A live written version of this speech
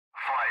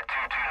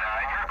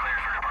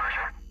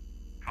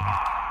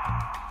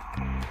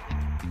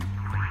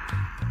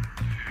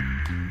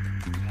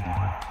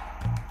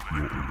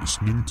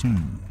listening to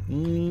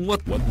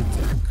What the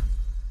Tech.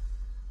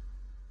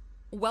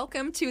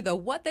 Welcome to the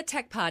What the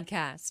Tech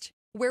podcast,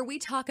 where we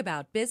talk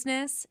about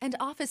business and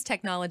office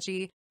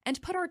technology and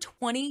put our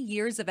 20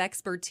 years of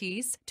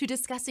expertise to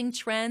discussing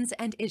trends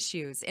and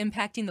issues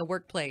impacting the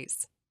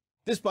workplace.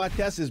 This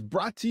podcast is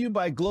brought to you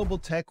by Global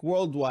Tech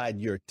Worldwide,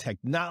 your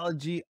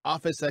technology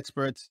office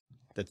experts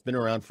that's been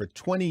around for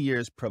 20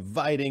 years,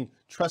 providing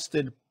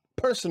trusted,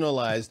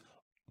 personalized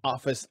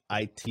office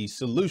IT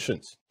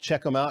solutions.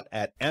 Check them out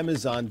at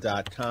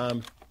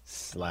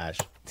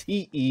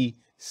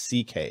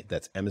amazon.com/TECK.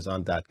 That's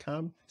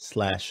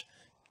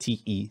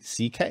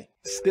amazon.com/TECK.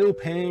 Still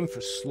paying for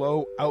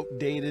slow,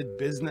 outdated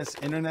business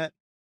internet?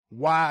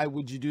 Why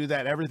would you do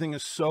that? Everything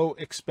is so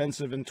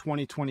expensive in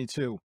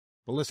 2022.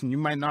 But listen, you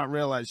might not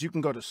realize you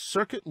can go to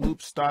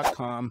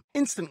circuitloops.com,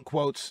 instant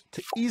quotes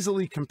to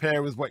easily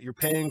compare with what you're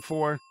paying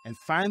for and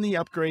find the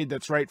upgrade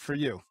that's right for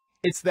you.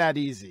 It's that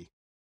easy.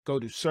 Go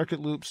to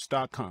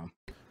circuitloops.com.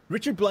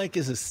 Richard Blank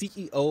is a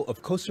CEO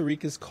of Costa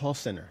Rica's call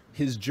center.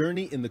 His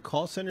journey in the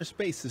call center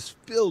space is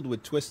filled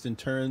with twists and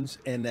turns,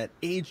 and at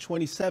age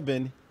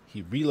 27,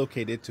 he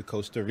relocated to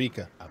Costa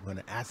Rica. I'm going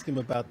to ask him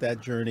about that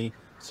journey,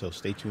 so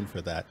stay tuned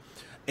for that.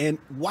 And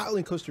while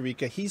in Costa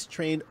Rica, he's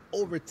trained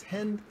over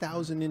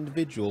 10,000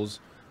 individuals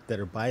that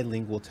are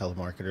bilingual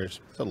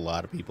telemarketers. There's a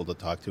lot of people to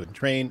talk to and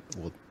train.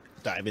 We'll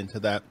dive into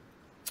that.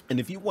 And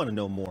if you want to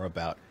know more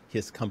about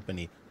his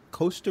company,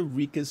 Costa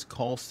Rica's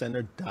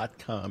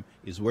callcenter.com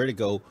is where to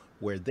go,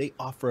 where they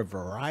offer a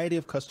variety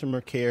of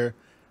customer care,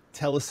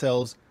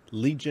 telesales,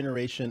 lead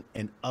generation,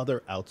 and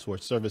other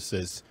outsourced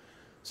services.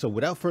 So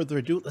without further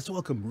ado, let's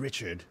welcome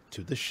Richard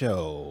to the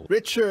show.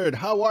 Richard,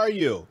 how are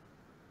you?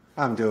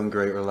 I'm doing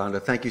great,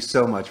 Rolando. Thank you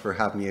so much for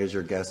having me as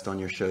your guest on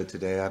your show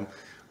today. I'm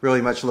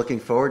really much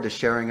looking forward to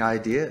sharing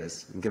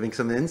ideas and giving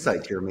some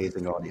insight to your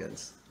amazing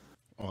audience.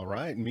 All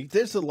right.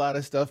 There's a lot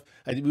of stuff.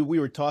 We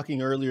were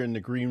talking earlier in the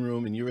green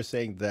room, and you were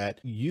saying that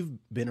you've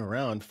been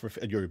around for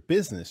your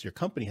business. Your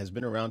company has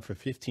been around for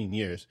 15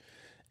 years.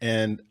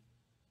 And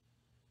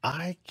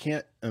I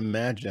can't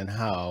imagine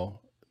how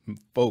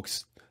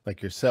folks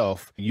like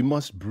yourself, you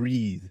must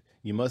breathe.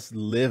 You must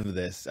live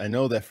this. I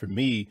know that for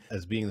me,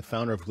 as being the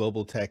founder of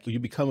Global Tech, you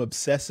become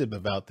obsessive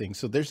about things.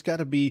 So there's got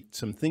to be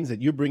some things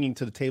that you're bringing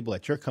to the table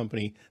at your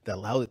company that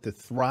allow it to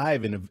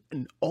thrive in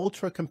an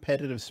ultra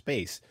competitive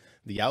space.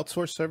 The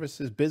outsourced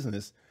services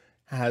business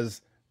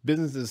has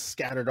businesses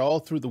scattered all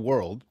through the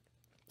world.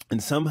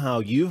 And somehow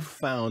you've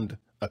found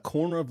a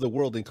corner of the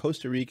world in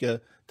Costa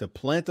Rica to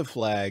plant a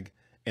flag,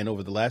 and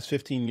over the last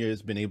 15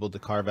 years, been able to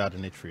carve out a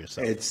niche for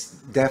yourself. It's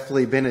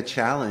definitely been a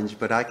challenge,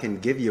 but I can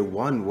give you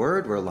one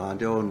word,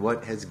 Rolando, and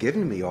what has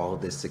given me all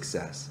of this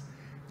success: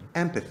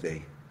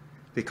 empathy.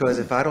 Because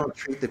if I don't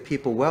treat the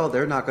people well,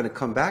 they're not going to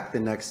come back the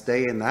next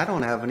day, and I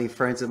don't have any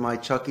friends at my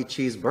Chuck E.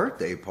 Cheese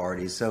birthday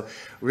party. So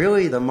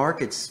really, the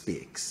market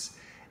speaks.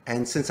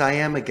 And since I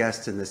am a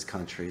guest in this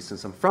country,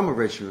 since I'm from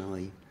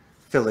originally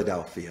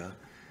Philadelphia,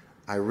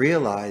 I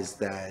realized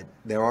that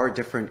there are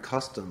different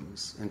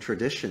customs and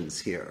traditions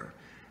here.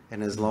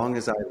 And as long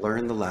as I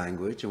learned the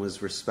language and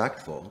was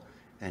respectful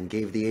and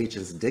gave the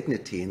agents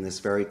dignity in this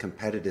very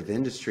competitive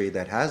industry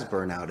that has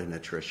burnout and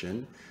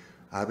attrition,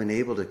 I've been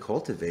able to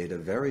cultivate a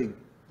very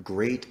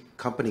great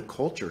company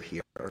culture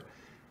here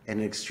and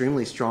an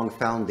extremely strong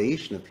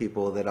foundation of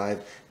people that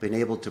I've been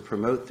able to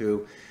promote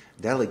through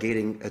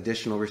delegating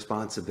additional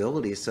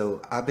responsibilities.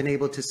 So I've been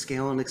able to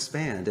scale and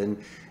expand. And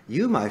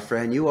you, my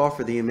friend, you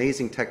offer the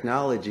amazing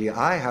technology.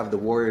 I have the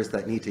warriors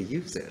that need to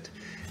use it.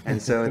 And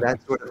so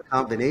that sort of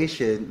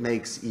combination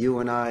makes you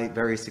and I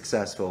very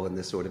successful in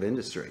this sort of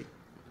industry.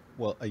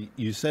 Well,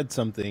 you said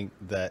something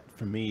that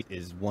for me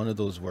is one of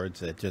those words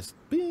that just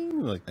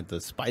bing, like the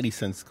spidey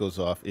sense goes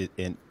off.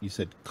 And you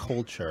said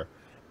culture.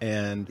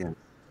 And yeah.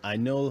 I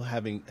know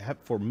having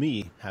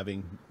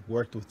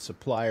worked with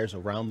suppliers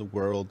around the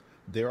world,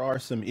 there are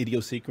some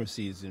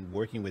idiosyncrasies in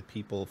working with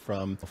people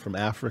from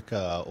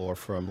Africa or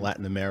from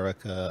Latin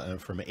America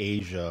and from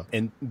Asia.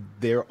 And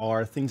there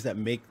are things that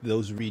make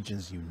those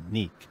regions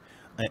unique.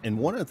 And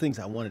one of the things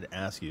I wanted to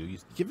ask you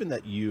is, given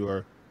that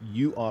you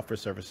offer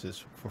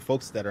services for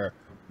folks that are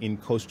in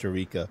Costa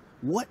Rica,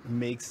 what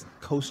makes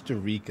Costa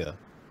Rica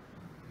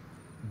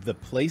the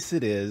place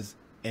it is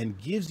and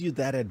gives you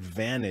that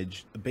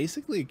advantage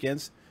basically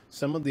against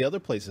some of the other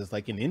places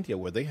like in India,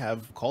 where they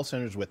have call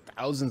centers with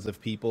thousands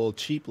of people,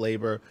 cheap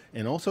labor,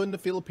 and also in the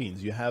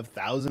Philippines, you have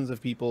thousands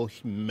of people,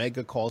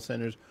 mega call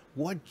centers.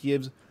 What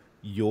gives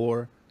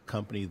your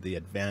company the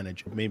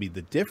advantage, or maybe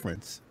the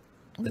difference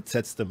that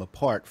sets them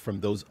apart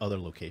from those other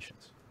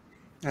locations?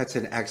 That's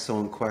an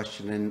excellent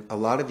question. And a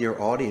lot of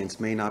your audience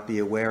may not be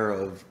aware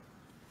of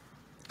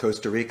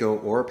Costa Rica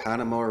or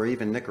Panama or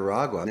even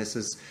Nicaragua. This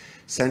is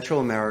Central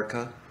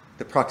America.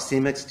 The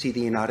proxemics to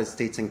the United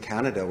States and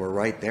Canada were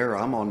right there.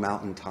 I'm on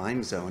Mountain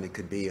Time Zone. It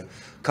could be a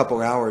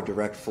couple-hour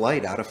direct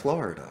flight out of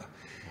Florida.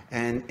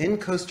 And in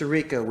Costa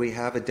Rica, we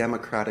have a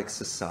democratic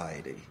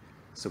society.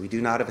 So we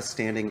do not have a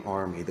standing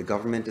army. The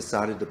government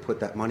decided to put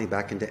that money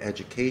back into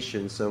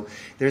education. So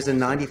there's a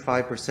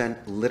 95%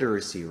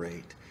 literacy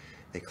rate.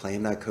 They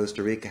claim that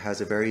Costa Rica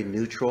has a very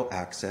neutral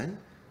accent,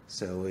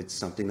 so it's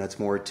something that's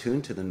more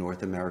attuned to the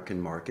North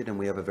American market, and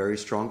we have a very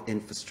strong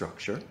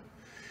infrastructure.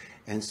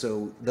 And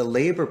so the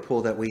labor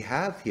pool that we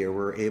have here,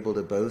 we're able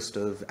to boast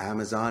of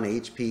Amazon,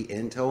 HP,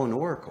 Intel, and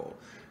Oracle.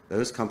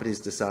 Those companies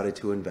decided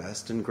to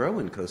invest and grow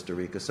in Costa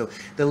Rica. So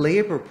the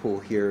labor pool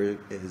here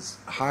is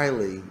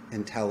highly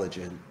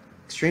intelligent,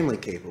 extremely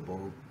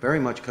capable, very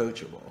much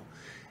coachable.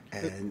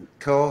 And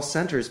call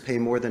centers pay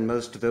more than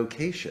most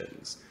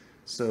vocations.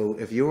 So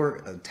if you're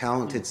a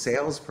talented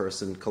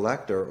salesperson,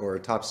 collector, or a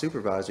top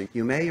supervisor,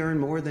 you may earn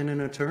more than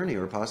an attorney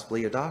or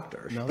possibly a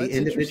doctor. No, the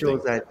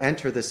individuals that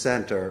enter the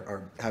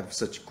center have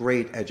such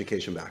great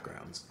education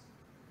backgrounds.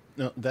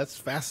 No, that's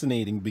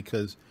fascinating,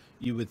 because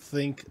you would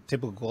think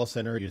typical call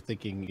center, you're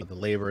thinking the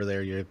labor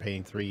there, you're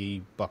paying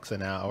 $3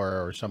 an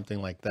hour or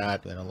something like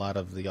that, and a lot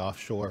of the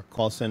offshore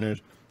call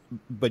centers.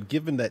 But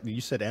given that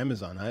you said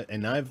Amazon,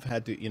 and I've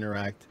had to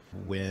interact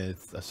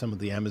with some of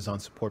the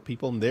Amazon support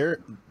people, and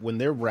when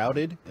they're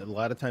routed, a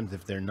lot of times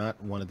if they're not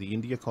one of the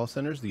India call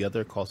centers, the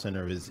other call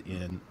center is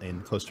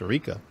in Costa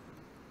Rica.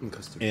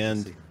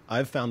 And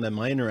I've found that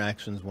my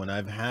interactions, when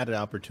I've had an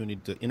opportunity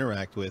to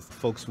interact with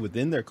folks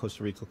within their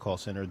Costa Rica call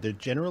center, they're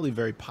generally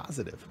very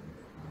positive.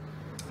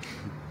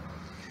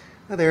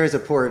 Now, there is a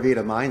Pura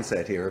Vida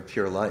mindset here of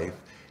pure life.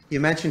 You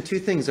mentioned two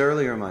things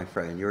earlier, my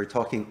friend. You were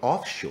talking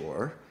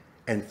offshore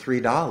and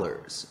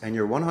 $3, and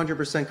you're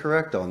 100%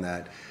 correct on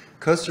that.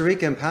 Costa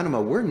Rica and Panama,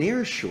 we're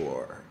near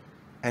shore,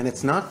 and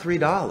it's not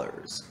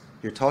 $3.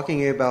 You're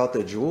talking about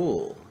the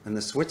jewel and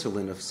the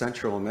Switzerland of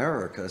Central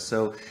America.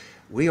 So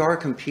we are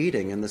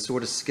competing, and the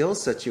sort of skill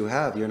sets you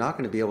have, you're not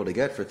going to be able to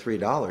get for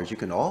 $3. You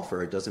can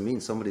offer it, doesn't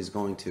mean somebody's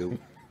going to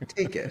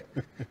take it.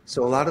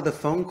 So a lot of the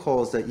phone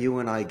calls that you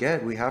and I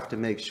get, we have to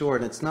make sure,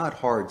 and it's not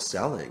hard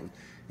selling.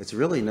 It's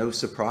really no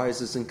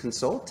surprises in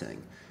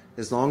consulting.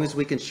 As long as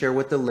we can share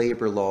what the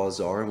labor laws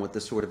are and what the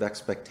sort of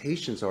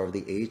expectations are of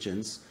the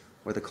agents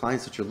or the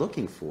clients that you're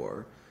looking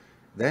for,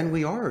 then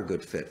we are a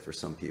good fit for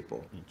some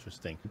people.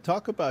 Interesting.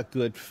 Talk about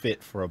good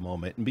fit for a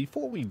moment. And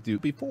before we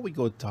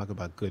go talk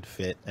about good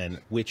fit and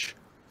which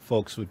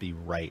folks would be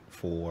right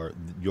for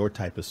your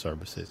type of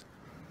services,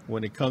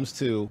 when it comes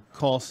to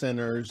call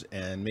centers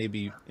and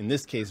maybe in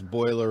this case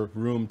boiler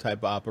room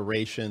type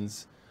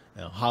operations,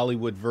 a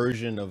Hollywood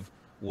version of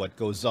what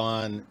goes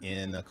on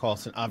in a call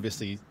center,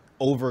 obviously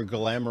over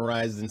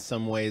glamorized in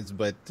some ways,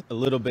 but a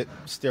little bit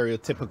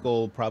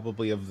stereotypical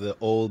probably of the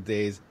old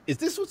days. Is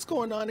this what's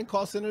going on in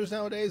call centers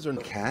nowadays, or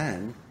no?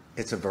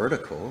 It's a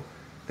vertical.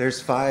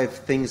 There's 5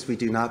 things we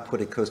do not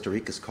put at Costa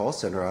Rica's call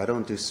center. I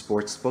don't do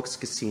sports books,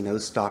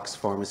 casinos, stocks,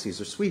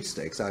 pharmacies, or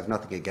sweepstakes. I have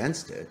nothing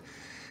against it.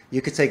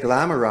 You could say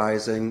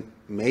glamorizing,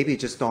 maybe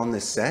just on the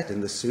set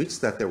and the suits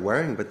that they're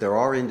wearing, but there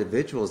are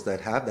individuals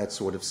that have that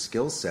sort of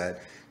skill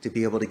set to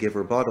be able to give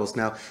rebuttals.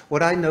 Now,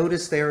 what I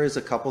noticed there is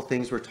a couple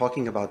things. We're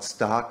talking about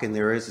stock, and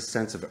there is a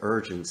sense of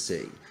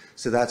urgency.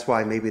 So that's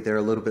why maybe they're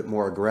a little bit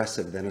more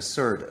aggressive than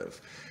assertive.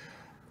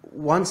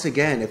 Once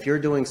again, if you're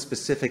doing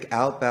specific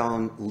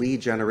outbound lead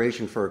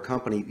generation for a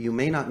company, you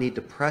may not need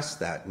to press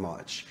that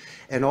much.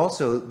 And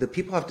also, the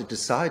people have to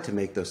decide to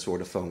make those sort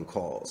of phone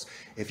calls.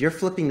 If you're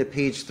flipping to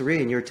page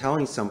 3 and you're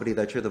telling somebody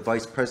that you're the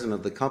vice president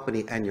of the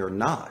company and you're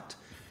not,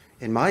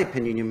 in my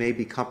opinion, you may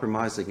be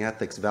compromising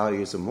ethics,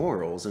 values, and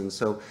morals. And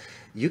so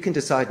you can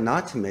decide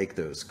not to make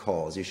those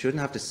calls. You shouldn't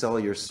have to sell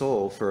your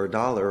soul for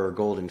 $1 or a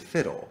golden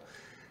fiddle.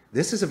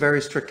 This is a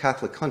very strict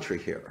Catholic country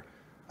here.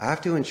 I have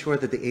to ensure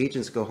that the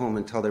agents go home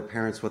and tell their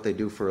parents what they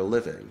do for a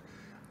living.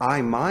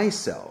 I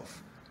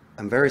myself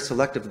am very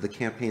selective of the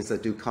campaigns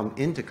that do come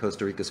into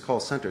Costa Rica's call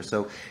center.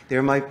 So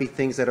there might be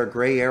things that are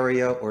gray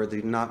area or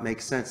do not make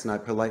sense, and I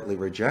politely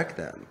reject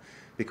them.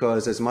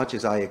 Because as much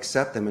as I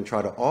accept them and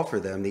try to offer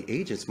them, the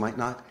agents might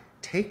not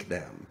take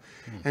them.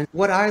 And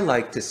what I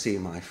like to see,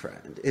 my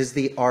friend, is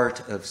the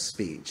art of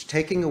speech.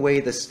 Taking away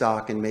the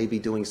stock and maybe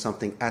doing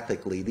something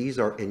ethically. These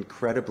are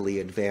incredibly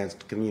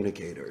advanced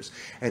communicators.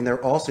 And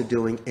they're also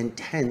doing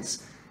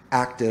intense,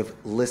 active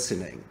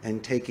listening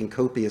and taking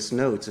copious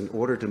notes in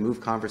order to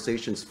move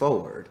conversations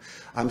forward.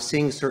 I'm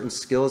seeing certain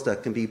skills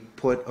that can be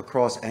put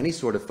across any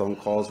sort of phone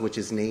calls, which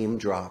is name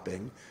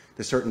dropping.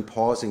 The certain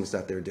pausings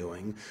that they're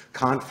doing,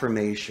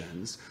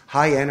 confirmations,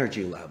 high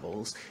energy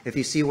levels. If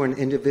you see when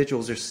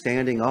individuals are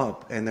standing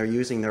up and they're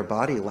using their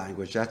body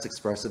language, that's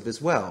expressive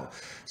as well.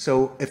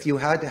 So if you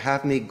had to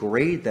have me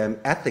grade them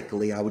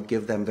ethically, I would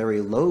give them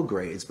very low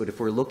grades. But if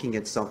we're looking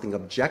at something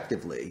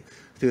objectively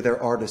through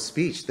their art of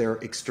speech, they're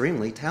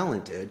extremely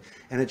talented,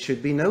 and it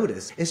should be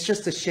noticed. It's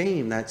just a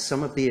shame that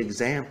some of the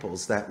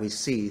examples that we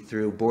see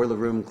through Boiler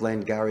Room,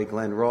 Glengarry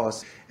Glen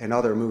Ross, and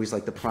other movies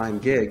like The Prime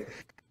Gig,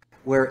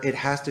 where it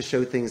has to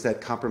show things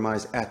that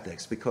compromise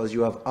ethics, because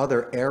you have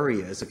other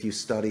areas. If you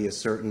study a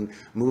certain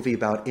movie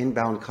about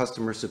inbound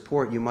customer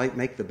support, you might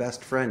make the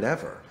best friend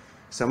ever.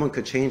 Someone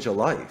could change a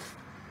life.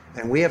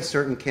 And we have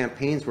certain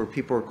campaigns where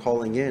people are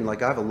calling in,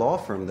 like I have a law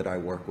firm that I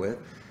work with,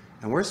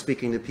 and we're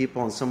speaking to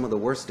people on some of the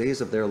worst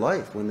days of their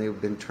life when they've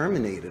been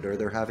terminated or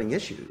they're having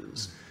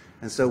issues.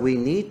 And so we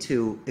need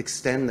to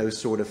extend those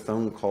sort of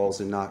phone calls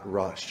and not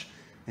rush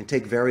and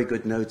take very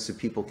good notes so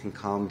people can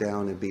calm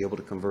down and be able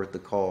to convert the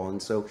call.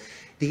 And so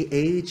the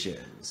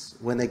agents,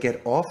 when they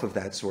get off of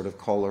that sort of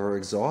call, are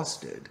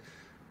exhausted.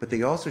 But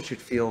they also should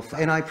feel,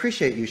 and I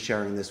appreciate you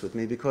sharing this with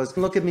me, because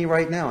look at me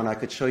right now and I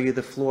could show you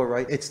the floor,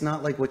 right? It's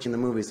not like watching the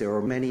movies. There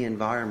are many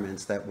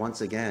environments that,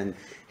 once again,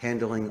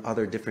 handling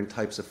other different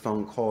types of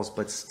phone calls,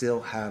 but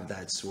still have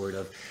that sort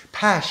of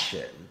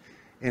passion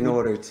in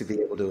order to be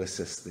able to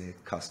assist the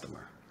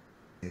customer.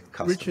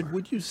 Richard,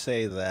 would you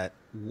say that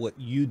what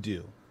you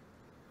do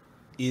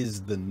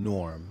is the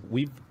norm?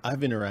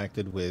 I've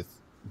interacted with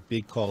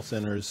big call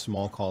centers,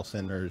 small call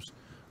centers,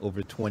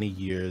 over 20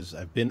 years.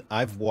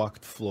 I've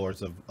walked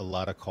floors of a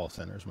lot of call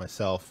centers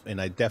myself, and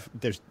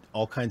there's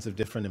all kinds of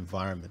different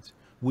environments.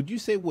 Would you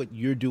say what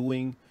you're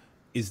doing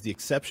is the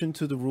exception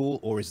to the rule,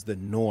 or is the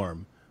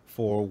norm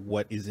for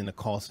what is in a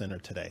call center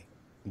today?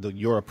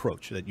 Your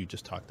approach that you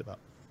just talked about.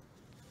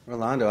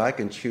 Rolando, I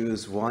can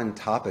choose one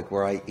topic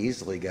where I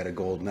easily get a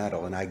gold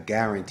medal, and I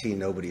guarantee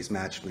nobody's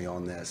matched me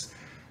on this.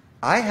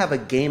 I have a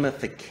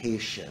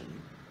gamification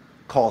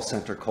call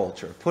center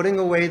culture, putting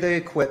away the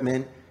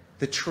equipment,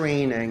 the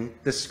training,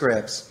 the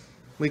scripts.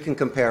 We can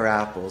compare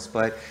apples,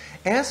 but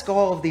ask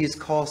all of these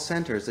call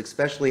centers,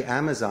 especially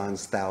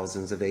Amazon's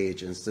thousands of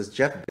agents. Does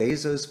Jeff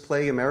Bezos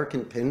play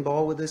American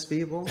pinball with his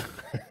people?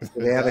 Do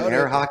they have an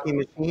air hockey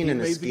machine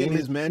and a ski Maybe in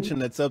his machine? mansion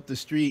that's up the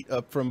street,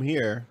 up from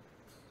here.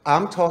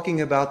 I'm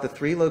talking about the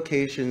 3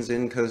 locations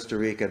in Costa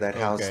Rica that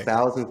house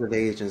thousands of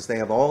agents. They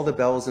have all the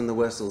bells and the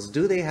whistles.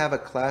 Do they have a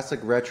classic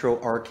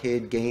retro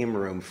arcade game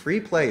room? Free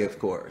play, of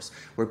course,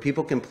 where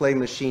people can play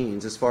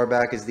machines as far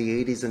back as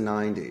the 80s and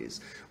 90s,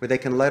 where they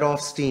can let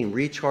off steam,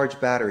 recharge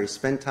batteries,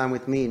 spend time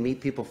with me, and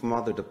meet people from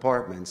other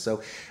departments.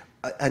 So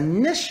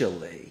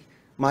initially,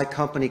 my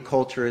company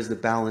culture is the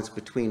balance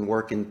between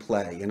work and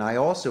play. And I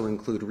also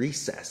include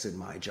recess in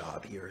my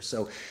job here.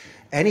 So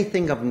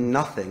anything of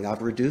nothing.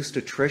 I've reduced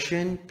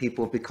attrition.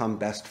 People have become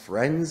best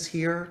friends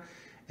here.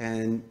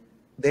 And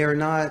they're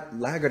not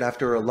laggard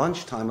after a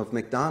lunchtime of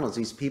McDonald's.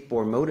 These people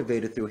are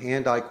motivated through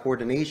hand-eye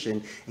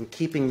coordination and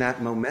keeping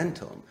that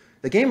momentum.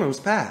 The game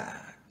room's packed.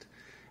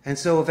 And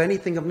so if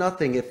anything of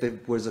nothing, if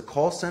it was a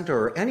call center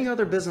or any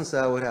other business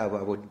that I would have,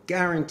 I would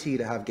guarantee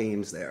to have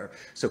games there.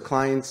 So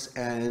clients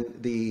and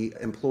the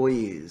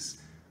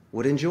employees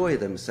would enjoy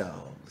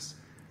themselves.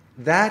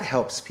 That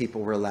helps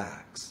people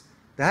relax.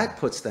 That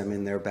puts them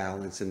in their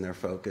balance and their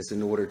focus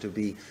in order to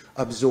be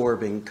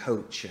absorbing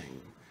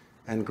coaching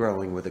and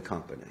growing with a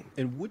company.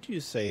 And would you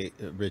say,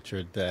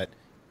 Richard, that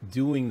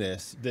doing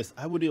this,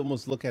 I would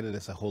almost look at it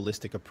as a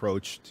holistic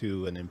approach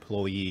to an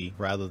employee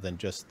rather than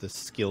just the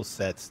skill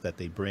sets that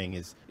they bring?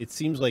 It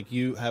seems like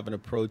you have an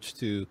approach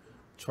to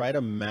try to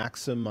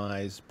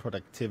maximize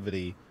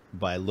productivity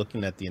by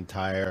looking at the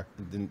entire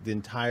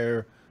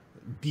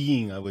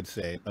being, I would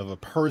say, of a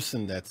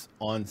person that's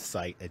on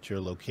site at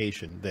your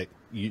location. That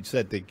you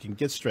said they can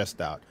get stressed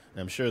out.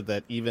 And I'm sure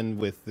that even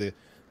with the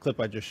clip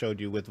I just showed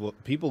you, with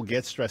what people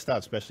get stressed out,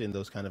 especially in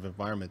those kind of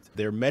environments.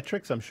 There are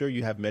metrics. I'm sure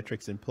you have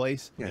metrics in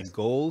place and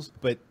goals,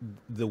 but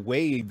the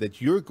way that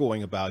you're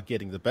going about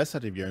getting the best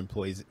out of your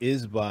employees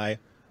is by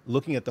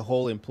looking at the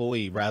whole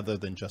employee rather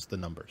than just the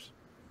numbers.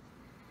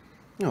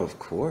 No, of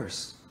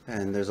course.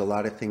 And there's a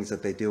lot of things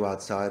that they do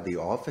outside the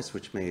office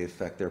which may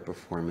affect their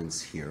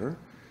performance here.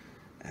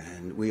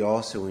 And we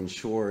also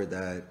ensure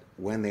that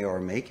when they are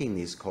making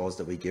these calls,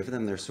 that we give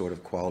them their sort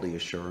of quality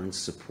assurance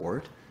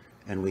support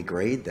and we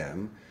grade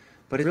them.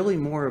 But it's really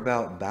more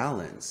about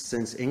balance.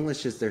 Since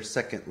English is their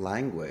second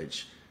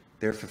language,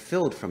 they're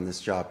fulfilled from this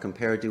job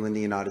compared to in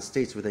the United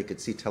States, where they could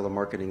see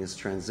telemarketing as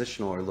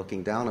transitional or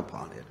looking down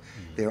upon it.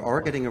 They are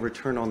getting a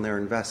return on their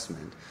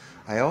investment.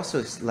 I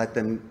also let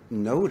them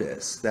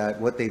notice that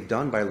what they've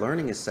done by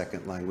learning a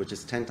second language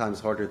is 10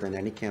 times harder than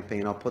any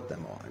campaign I'll put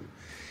them on.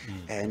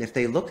 And if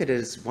they look at it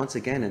as, once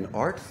again, an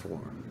art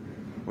form,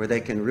 where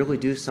they can really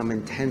do some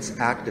intense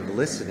active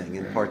listening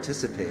and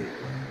participate,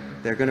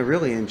 they're going to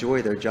really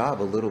enjoy their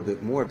job a little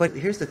bit more. But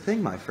here's the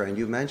thing, my friend,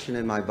 you mentioned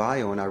in my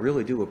bio, and I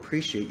really do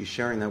appreciate you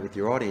sharing that with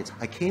your audience.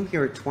 I came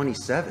here at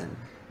 27,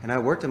 and I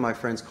worked in my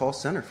friend's call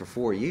center for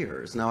 4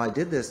 years. Now, I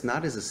did this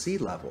not as a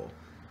C-level.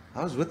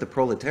 I was with the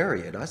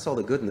proletariat. I saw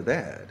the good and the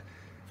bad.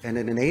 And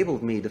it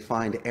enabled me to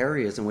find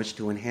areas in which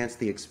to enhance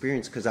the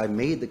experience because I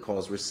made the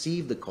calls,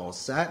 received the calls,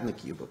 sat in the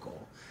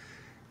cubicle.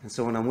 And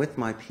so when I'm with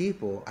my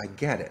people, I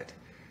get it.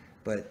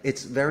 But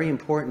it's very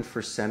important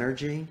for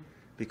synergy,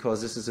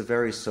 because this is a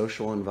very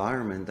social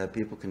environment that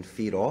people can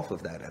feed off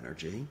of that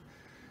energy.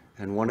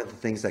 And one of the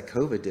things that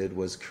COVID did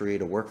was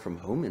create a work from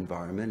home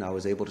environment. I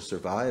was able to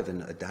survive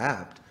and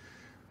adapt.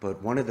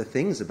 But one of the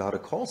things about a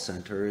call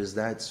center is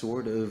that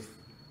sort of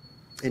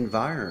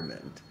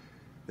environment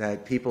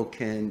that people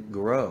can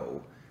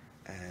grow.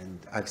 And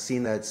I've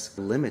seen that's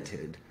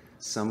limited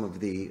some of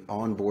the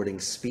onboarding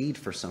speed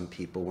for some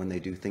people when they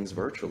do things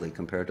virtually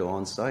compared to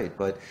on site.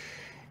 But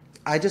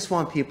I just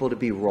want people to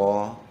be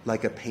raw,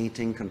 like a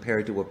painting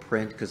compared to a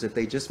print, because if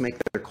they just make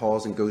their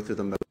calls and go through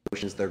the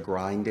motions, they're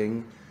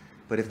grinding.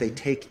 But if they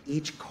take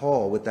each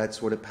call with that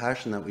sort of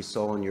passion that we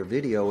saw in your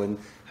video and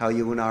how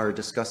you and I are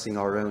discussing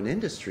our own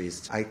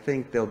industries, I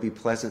think they'll be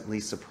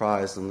pleasantly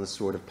surprised on the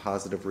sort of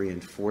positive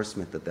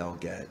reinforcement that they'll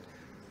get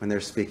when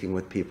they're speaking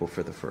with people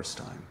for the first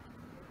time.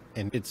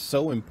 And it's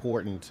so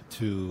important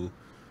to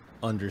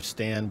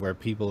understand where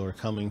people are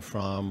coming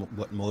from,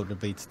 what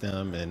motivates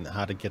them, and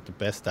how to get the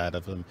best out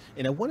of them.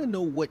 And I want to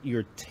know what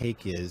your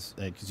take is,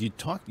 because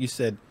you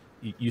said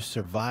you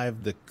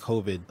survived the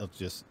COVID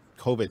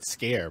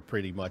scare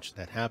pretty much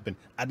that happened.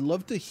 I'd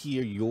love to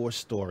hear your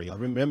story. I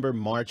remember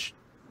March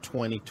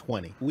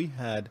 2020, we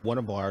had one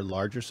of our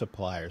larger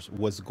suppliers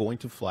was going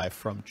to fly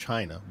from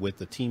China with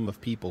a team of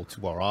people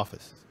to our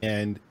office.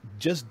 And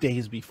just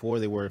days before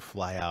they were to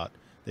fly out,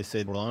 they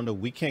said, Rolando,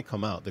 we can't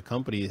come out. The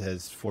company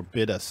has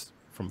forbid us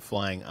from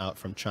flying out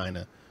from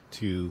China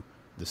to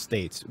the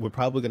States. We're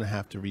probably going to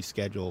have to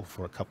reschedule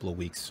for a couple of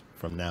weeks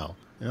from now.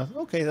 And I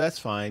thought, okay, that's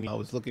fine. I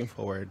was looking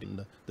forward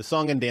to the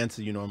song and dance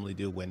that you normally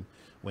do when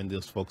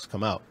those folks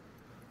come out.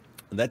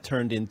 And that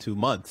turned into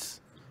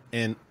months.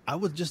 And I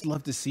would just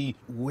love to see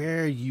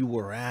where you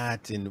were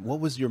at and what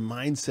was your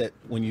mindset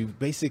when you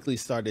basically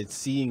started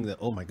seeing that,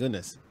 oh my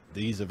goodness,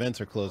 these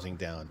events are closing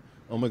down.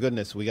 Oh my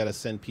goodness, we got to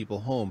send people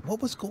home.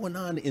 What was going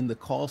on in the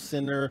call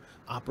center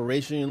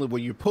operation? Were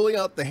you pulling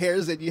out the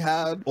hairs that you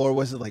had? Or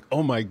was it like,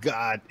 oh my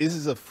God, this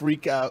is a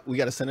freak out. We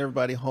got to send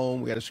everybody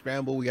home. We got to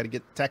scramble. We got to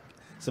get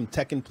some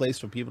tech in place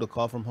for people to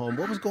call from home.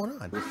 What was going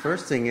on? The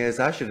first thing is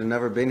I should have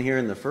never been here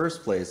in the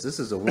first place. This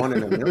is a 1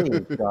 in a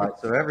million shot.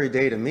 So every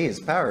day to me is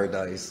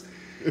paradise.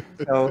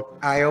 So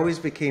I always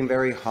became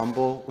very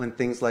humble when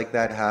things like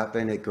that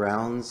happen. It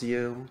grounds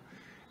you.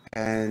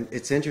 And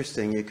it's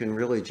interesting, you can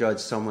really judge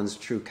someone's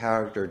true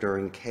character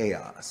during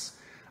chaos.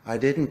 I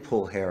didn't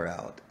pull hair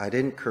out. I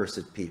didn't curse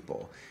at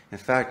people. In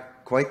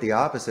fact, quite the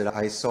opposite.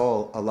 I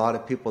saw a lot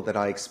of people that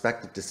I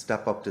expected to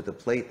step up to the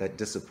plate that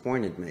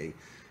disappointed me,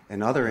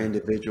 and other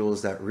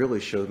individuals that really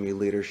showed me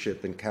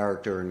leadership and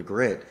character and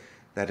grit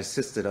that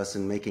assisted us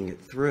in making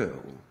it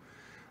through.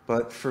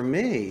 But for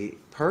me,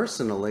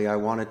 personally, I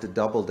wanted to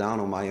double down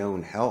on my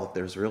own health.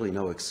 There's really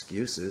no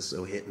excuses.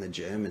 So hitting the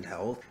gym and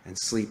health and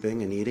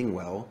sleeping and eating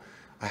well.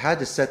 I had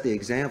to set the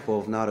example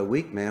of not a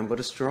weak man, but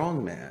a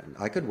strong man.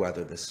 I could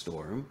weather this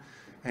storm.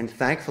 And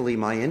thankfully,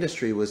 my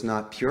industry was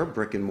not pure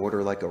brick and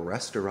mortar like a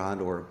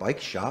restaurant or a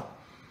bike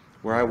shop,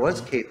 where I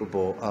was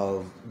capable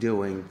of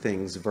doing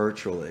things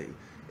virtually.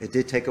 It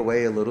did take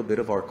away a little bit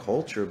of our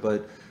culture,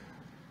 but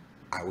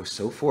I was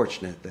so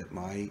fortunate that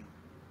my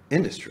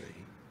industry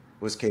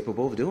was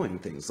capable of doing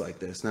things like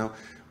this. Now,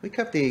 we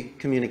kept the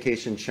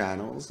communication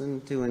channels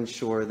and to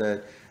ensure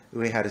that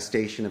we had a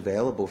station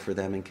available for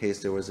them in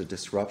case there was a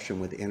disruption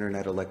with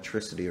internet,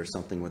 electricity, or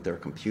something with their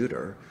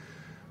computer.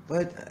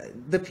 But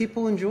the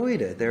people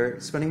enjoyed it. They're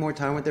spending more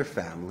time with their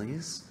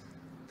families.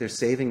 They're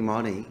saving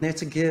money. And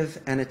it's a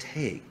give and a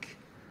take.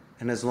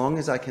 And as long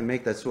as I can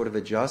make that sort of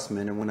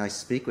adjustment, and when I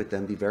speak with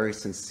them, be very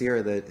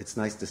sincere that it's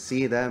nice to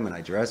see them and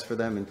I dress for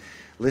them and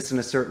listen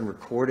to certain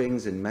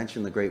recordings and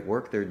mention the great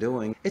work they're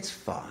doing, it's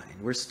fine.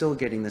 We're still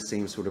getting the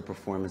same sort of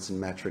performance and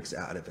metrics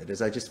out of it.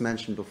 As I just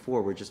mentioned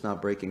before, we're just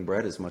not breaking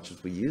bread as much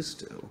as we used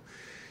to.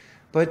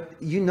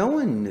 But no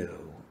one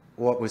knew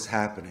what was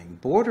happening.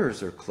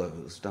 Borders are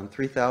closed. I'm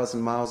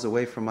 3,000 miles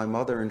away from my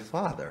mother and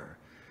father.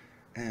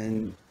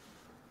 And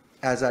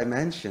as I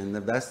mentioned,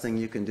 the best thing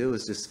you can do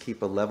is just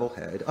keep a level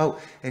head. Oh,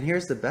 and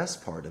here's the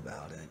best part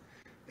about it.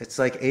 It's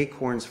like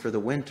acorns for the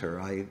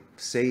winter. I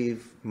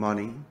save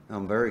money.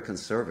 I'm very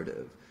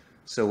conservative.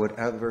 So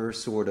whatever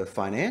sort of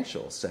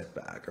financial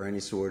setback or any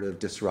sort of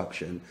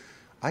disruption,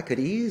 I could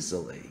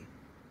easily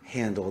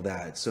handle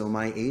that. So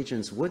my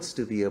agents would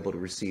still be able to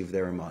receive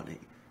their money.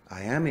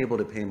 I am able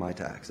to pay my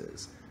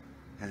taxes.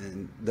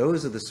 And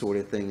those are the sort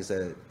of things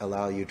that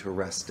allow you to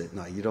rest at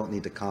night. You don't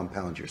need to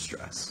compound your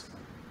stress.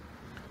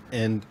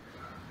 And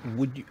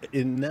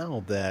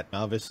now that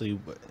obviously,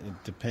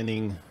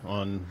 depending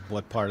on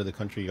what part of the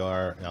country you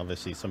are,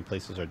 obviously some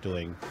places are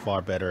doing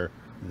far better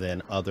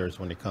than others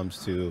when it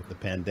comes to the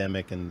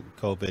pandemic and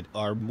COVID.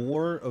 Are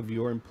more of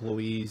your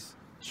employees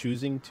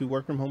choosing to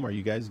work from home? Are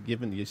you guys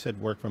you said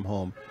work from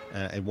home.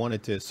 I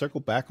wanted to circle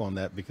back on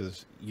that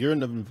because you're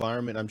in an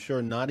environment, I'm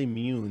sure, not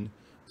immune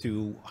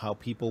to how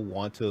people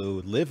want to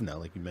live now,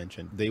 like you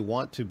mentioned. They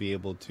want to be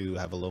able to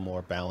have a little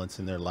more balance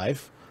in their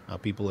life.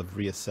 People have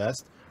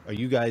reassessed. Are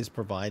you guys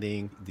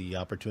providing the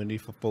opportunity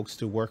for folks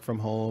to work from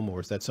home, or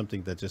is that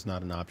something that's just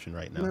not an option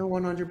right now? No,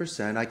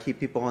 100%. I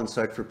keep people on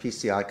site for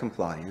PCI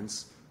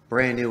compliance.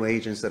 Brand new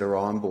agents that are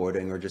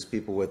onboarding, or just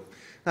people with,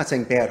 not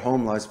saying bad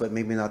home lives, but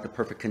maybe not the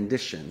perfect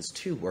conditions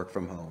to work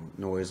from home,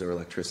 noise or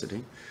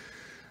electricity.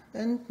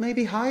 And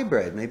maybe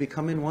hybrid, maybe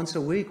come in once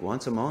a week,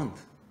 once a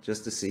month,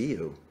 just to see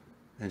you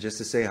and just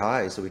to say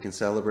hi so we can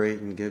celebrate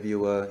and give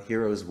you a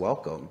hero's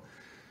welcome.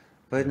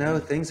 But no,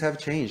 things have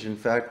changed. In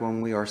fact,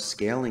 when we are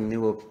scaling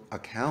new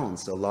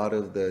accounts, a lot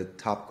of the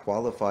top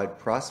qualified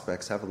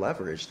prospects have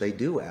leverage. They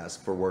do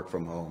ask for work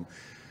from home.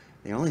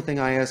 The only thing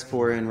I ask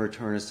for in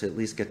return is to at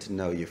least get to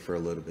know you for a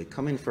little bit.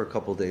 Come in for a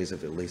couple days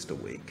of at least a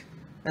week,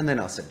 and then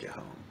I'll send you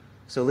home.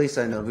 So at least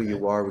I know who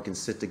you are. We can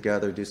sit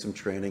together, do some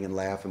training and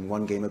laugh and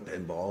one game of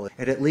pinball.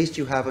 And at least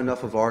you have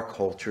enough of our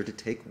culture to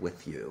take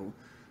with you.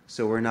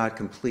 So we're not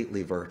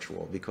completely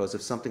virtual, because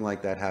if something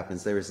like that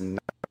happens, there is never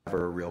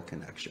a real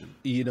connection.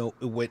 You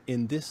know,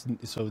 in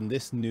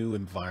this new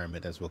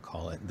environment, as we'll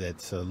call it,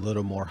 that's a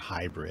little more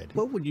hybrid,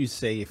 what would you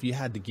say if you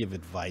had to give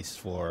advice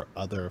for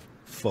other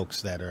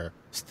folks that are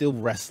still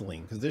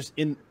wrestling? Because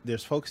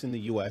there's folks in the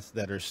US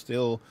that are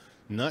still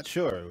not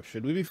sure.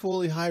 Should we be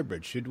fully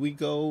hybrid? Should we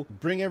go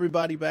bring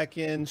everybody back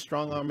in,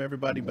 strong arm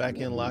everybody back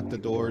in, lock the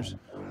doors?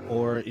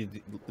 Or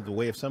the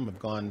way of some have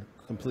gone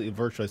completely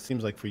virtual. It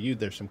seems like for you,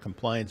 there's some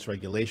compliance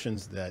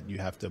regulations that you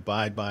have to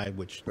abide by,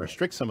 which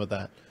restrict some of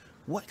that.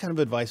 What kind of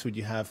advice would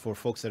you have for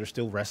folks that are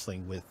still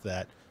wrestling with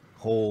that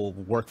whole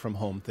work from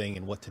home thing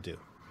and what to do?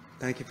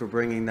 Thank you for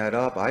bringing that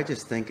up. I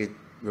just think it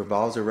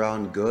revolves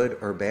around good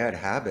or bad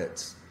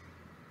habits.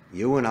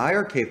 You and I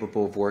are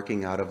capable of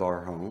working out of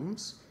our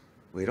homes.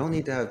 We don't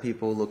need to have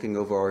people looking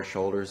over our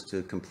shoulders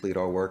to complete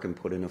our work and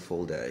put in a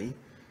full day.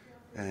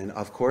 And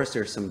of course,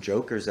 there's some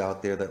jokers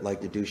out there that like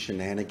to do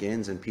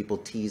shenanigans, and people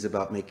tease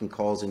about making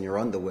calls in your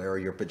underwear or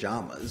your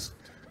pajamas,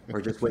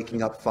 or just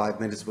waking up 5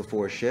 minutes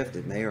before a shift.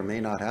 It may or may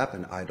not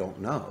happen. I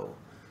don't know.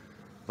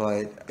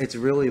 But it's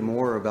really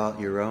more about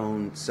your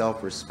own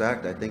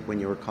self-respect. I think when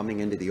you're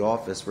coming into the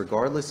office,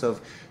 regardless of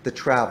the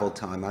travel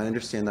time, I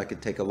understand that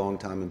could take a long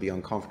time and be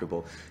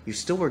uncomfortable. You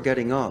still were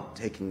getting up,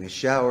 taking a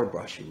shower,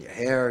 brushing your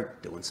hair,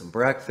 doing some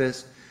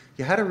breakfast.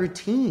 You had a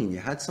routine. You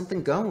had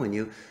something going.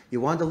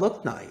 You wanted to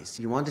look nice.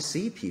 You wanted to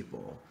see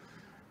people.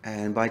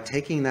 And by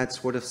taking that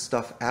sort of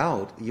stuff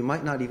out, you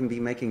might not even be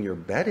making your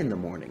bed in the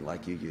morning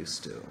like you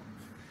used to.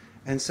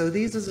 And so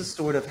these are the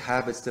sort of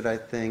habits that I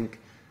think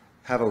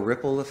have a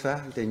ripple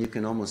effect, and you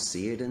can almost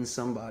see it in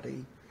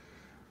somebody.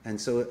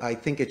 And so I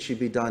think it should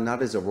be done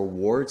not as a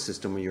reward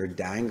system where you're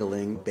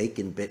dangling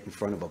bacon bit in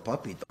front of a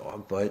puppy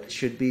dog, but it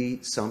should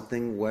be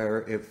something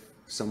where if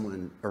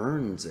someone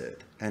earns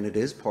it and it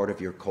is part of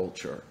your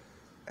culture,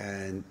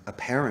 and a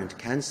parent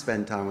can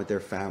spend time with their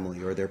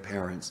family or their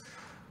parents,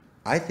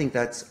 I think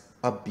that's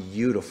a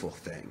beautiful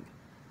thing.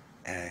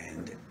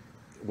 And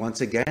once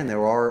again,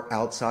 there are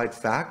outside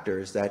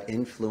factors that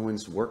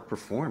influence work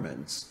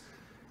performance.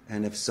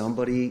 And if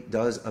somebody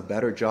does a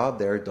better job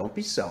there, don't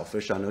be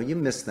selfish. I know you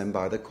miss them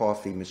by the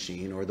coffee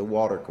machine or the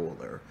water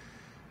cooler.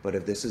 But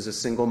if this is a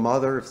single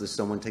mother, if there's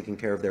someone taking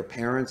care of their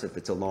parents, if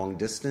it's a long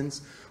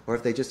distance, or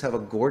if they just have a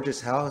gorgeous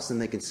house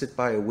and they can sit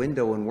by a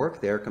window and work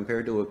there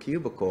compared to a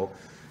cubicle,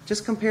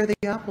 just compare the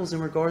apples in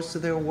regards to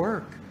their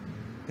work.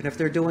 And if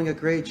they're doing a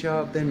great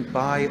job, then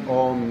by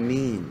all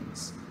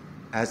means,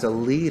 as a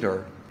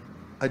leader,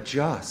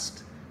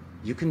 adjust.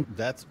 You can.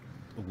 That's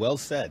well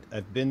said.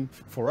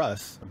 For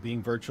us,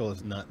 being virtual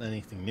is not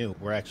anything new.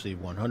 We're actually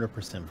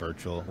 100%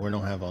 virtual. We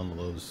don't have all of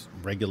those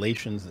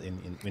regulations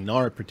in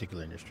our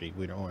particular industry.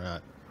 We're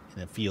not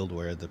in a field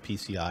where the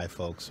PCI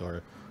folks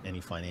or any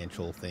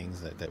financial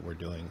things that we're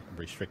doing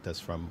restrict us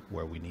from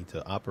where we need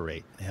to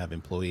operate and have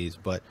employees.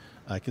 But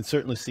I can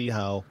certainly see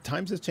how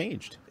times have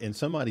changed. And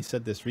somebody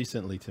said this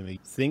recently to me,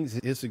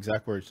 his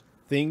exact words,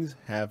 things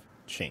have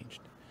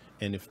changed.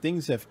 And if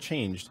things have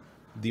changed,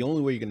 the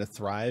only way you're going to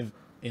thrive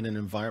in an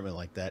environment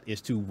like that is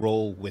to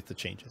roll with the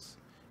changes.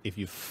 If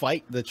you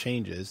fight the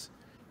changes,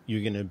 you're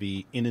going to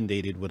be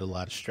inundated with a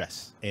lot of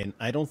stress. And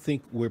I don't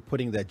think we're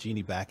putting that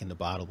genie back in the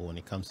bottle when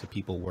it comes to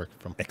people work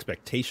from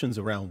expectations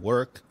around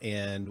work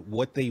and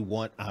what they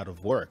want out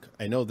of work.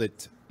 I know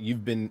that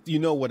you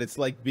know what it's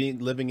like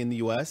living in the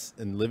US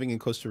and living in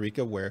Costa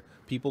Rica, where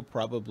people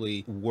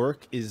probably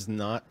work is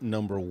not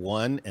number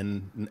one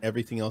and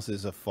everything else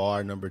is a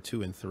far number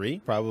 2 and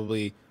 3,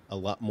 probably a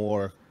lot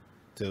more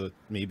to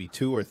maybe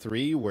 2 or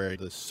 3, where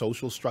the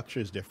social structure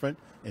is different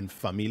and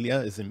familia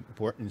is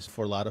important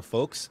for a lot of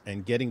folks,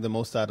 and getting the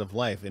most out of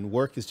life, and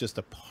work is just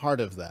a part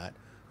of that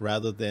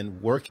rather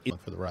than work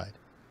for the ride.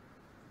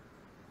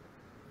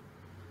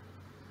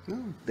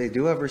 No, they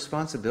do have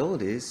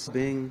responsibilities.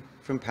 Being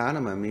from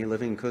Panama, me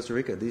living in Costa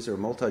Rica, these are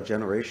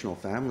multi-generational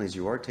families.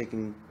 You are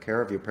taking care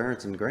of your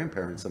parents and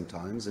grandparents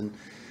sometimes, and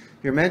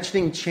you're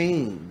mentioning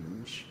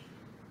change,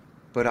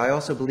 but I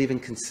also believe in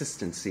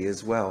consistency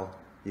as well.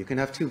 You can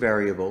have 2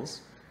 variables,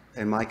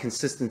 and my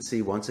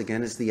consistency, once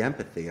again, is the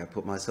empathy. I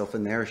put myself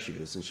in their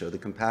shoes and show the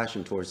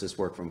compassion towards this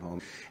work from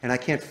home. And I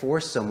can't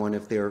force someone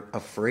if they're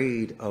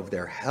afraid of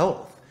their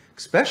health,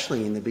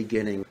 especially in the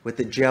beginning with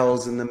the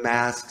gels and the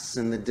masks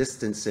and the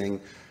distancing.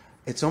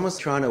 It's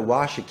almost trying to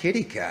wash a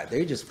kitty cat.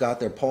 They just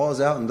got their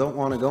paws out and don't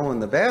want to go in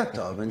the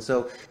bathtub. And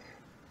so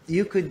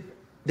they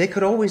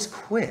could always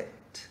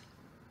quit,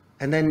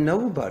 and then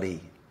nobody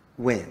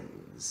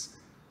wins.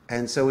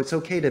 And so it's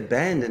okay to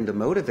bend and to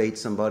motivate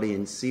somebody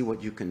and see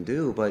what you can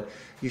do, but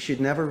you should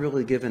never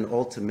really give an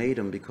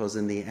ultimatum, because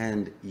in the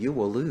end, you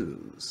will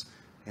lose.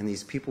 And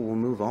these people will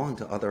move on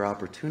to other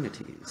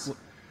opportunities.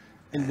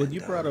 And what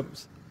you brought up...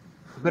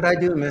 But I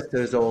do miss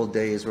those old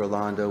days,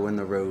 Rolando, when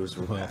the rows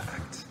were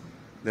packed.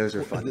 Those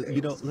are fun days.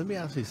 You know, let me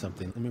ask you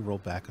something. Let me roll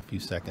back a few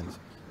seconds.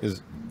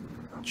 Because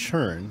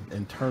churn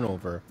and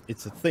turnover,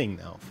 it's a thing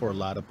now for a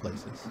lot of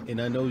places.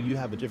 And I know you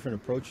have a different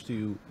approach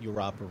to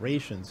your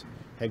operations.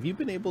 Have you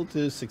been able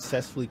to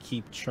successfully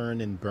keep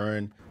churn and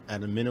burn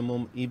at a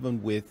minimum,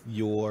 even with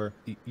your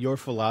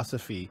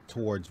philosophy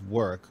towards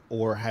work?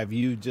 Or have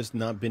you just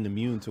not been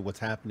immune to what's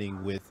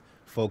happening with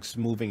folks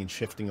moving and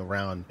shifting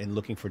around and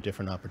looking for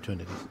different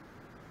opportunities?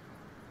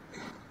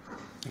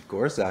 Of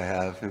course I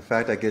have. In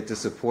fact, I get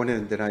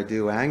disappointed than I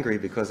do angry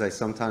because I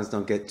sometimes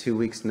don't get 2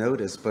 weeks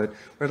notice. But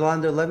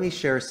Rolando, let me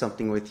share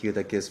something with you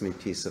that gives me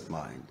peace of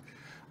mind.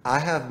 I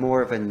have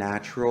more of a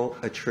natural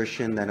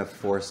attrition than a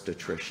forced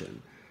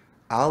attrition.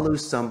 I'll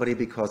lose somebody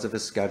because of a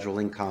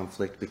scheduling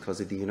conflict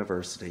because of the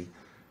university.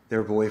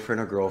 Their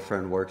boyfriend or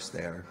girlfriend works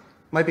there.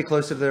 Might be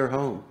closer to their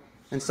home.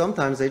 And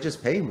sometimes they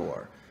just pay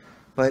more.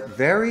 But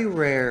very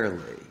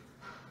rarely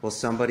will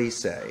somebody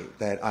say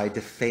that I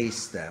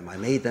defaced them, I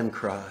made them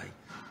cry,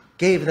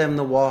 gave them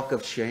the walk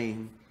of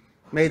shame,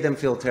 made them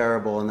feel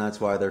terrible, and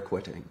that's why they're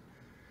quitting.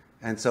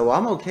 And so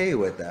I'm okay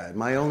with that.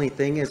 My only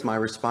thing is my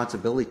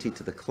responsibility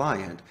to the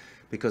client,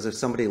 because if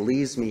somebody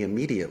leaves me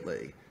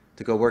immediately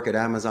to go work at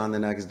Amazon the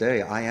next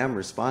day, I am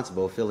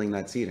responsible filling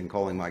that seat and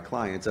calling my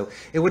client. So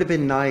it would have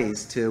been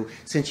nice to,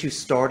 since you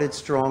started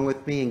strong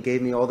with me and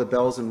gave me all the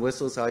bells and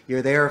whistles, how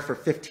you're there for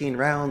 15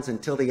 rounds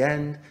until the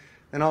end,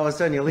 and all of a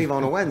sudden you leave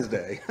on a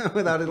Wednesday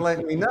without it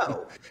letting me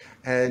know.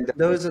 And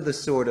those are the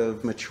sort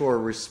of mature,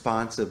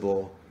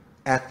 responsible,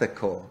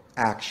 ethical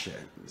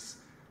actions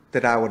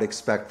that I would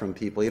expect from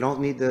people. You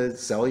don't need to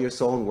sell your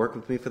soul and work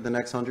with me for the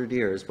next 100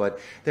 years, but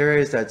there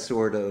is that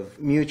sort of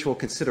mutual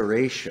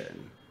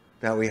consideration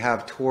that we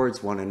have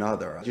towards one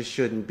another. It just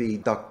shouldn't be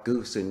duck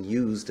goose and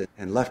used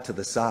and left to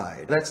the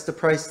side. That's the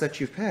price that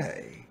you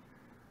pay.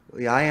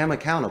 I am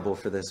accountable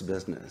for this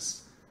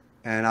business,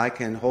 and I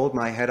can hold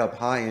my head up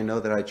high and know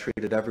that I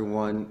treated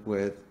everyone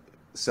with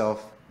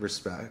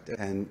self-respect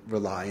and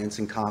reliance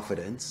and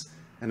confidence,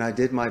 and I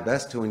did my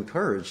best to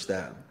encourage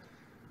them.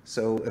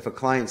 So if a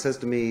client says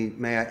to me,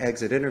 may I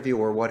exit interview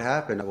or what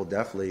happened, I will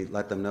definitely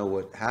let them know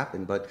what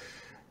happened. But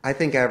I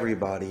think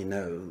everybody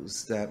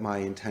knows that my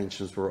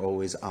intentions were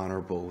always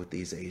honorable with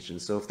these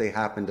agents. So if they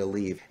happen to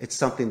leave, it's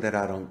something that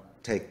I don't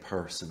take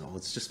personal.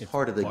 It's just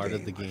part of the game,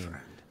 my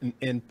friend.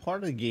 And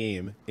part of the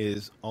game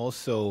is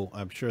also,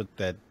 I'm sure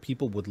that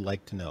people would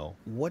like to know,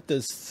 what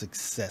does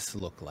success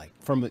look like?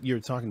 You're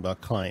talking about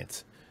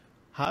clients.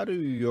 How do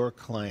your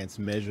clients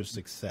measure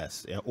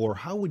success? Or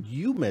how would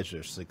you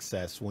measure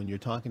success when you're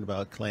talking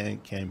about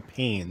client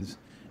campaigns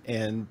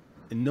and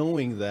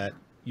knowing that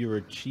you're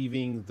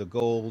achieving the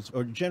goals?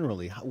 Or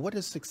generally, what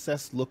does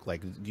success look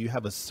like? Do you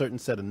have a certain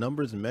set of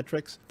numbers and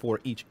metrics for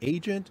each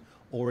agent,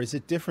 or is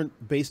it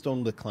different based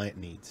on the client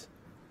needs?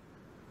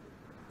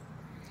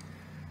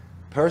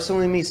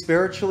 Personally, me,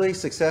 spiritually,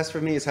 success for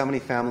me is how many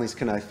families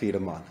can I feed a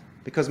month?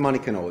 Because money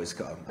can always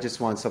come. I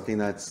just want something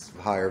that's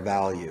higher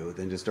value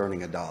than just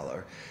earning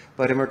 $1.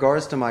 But in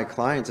regards to my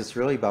clients, it's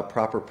really about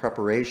proper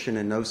preparation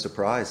and no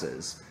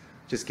surprises.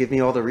 Just give me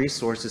all the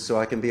resources so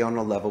I can be on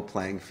a level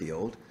playing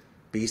field.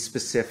 Be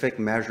specific,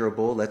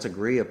 measurable, let's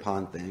agree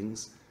upon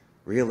things,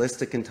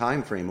 realistic and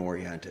time frame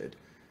oriented.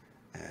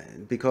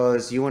 And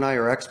because you and I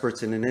are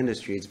experts in an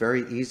industry, it's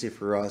very easy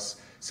for us,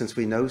 since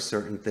we know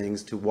certain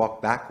things, to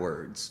walk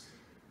backwards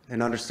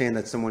and understand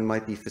that someone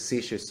might be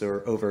facetious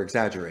or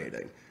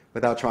over-exaggerating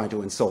without trying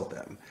to insult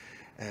them.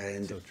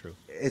 And so true.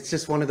 It's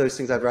just one of those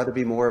things. I'd rather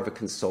be more of a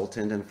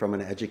consultant, and from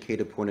an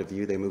educated point of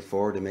view, they move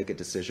forward and make a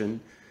decision.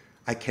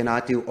 I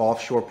cannot do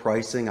offshore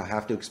pricing. I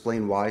have to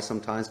explain why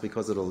sometimes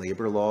because of the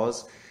labor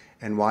laws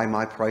and why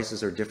my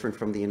prices are different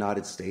from the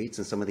United States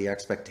and some of the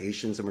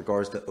expectations in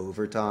regards to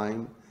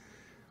overtime.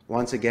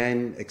 Once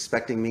again,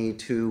 expecting me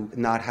to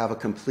not have a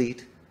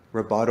complete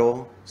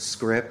rebuttal,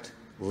 script,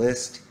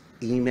 list,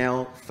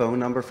 email, phone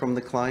number from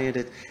the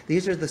client.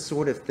 These are the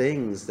sort of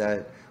things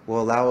that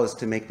will allow us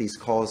to make these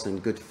calls in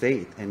good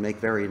faith and make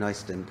very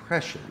nice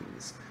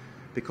impressions.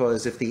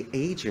 Because if the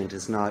agent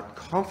is not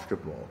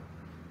comfortable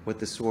with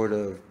the sort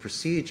of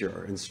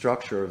procedure and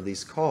structure of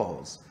these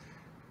calls,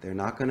 they're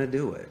not going to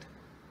do it.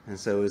 And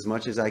so as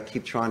much as I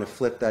keep trying to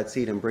flip that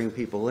seat and bring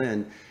people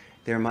in,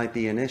 there might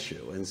be an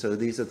issue. And so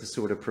these are the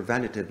sort of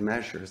preventative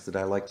measures that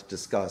I like to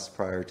discuss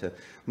prior to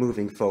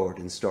moving forward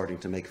and starting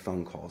to make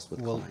phone calls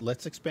with clients. Well,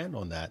 let's expand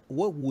on that.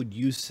 What would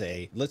you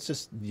say, let's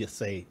just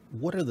say,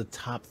 what are the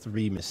top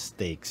 3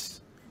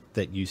 mistakes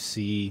that you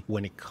see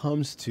when it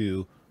comes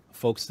to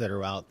folks that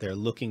are out there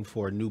looking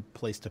for a new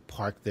place to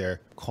park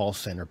their call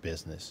center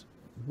business?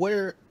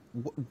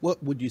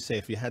 What would you say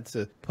if you had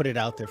to put it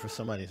out there for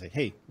somebody to say,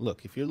 hey,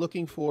 look, if you're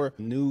looking for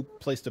a new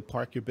place to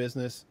park your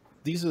business,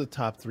 these are the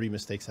top 3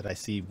 mistakes that I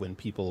see when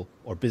people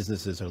or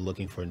businesses are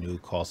looking for a new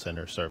call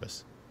center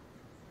service?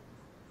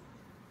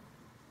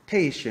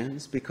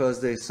 Patience,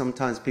 because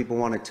sometimes people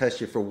want to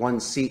test you for one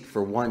seat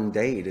for one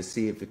day to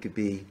see if it could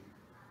be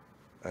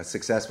a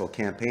successful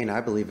campaign.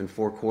 I believe in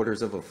 4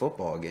 quarters of a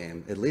football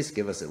game. At least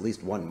give us at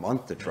least 1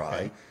 month to try.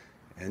 Okay.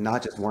 And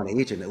not just one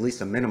agent, at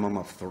least a minimum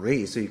of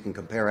 3, so you can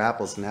compare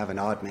apples and have an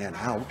odd man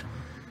out.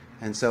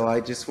 And so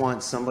I just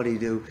want somebody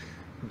to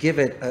give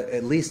it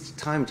at least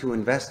time to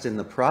invest in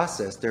the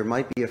process. There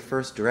might be a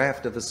first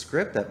draft of a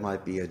script that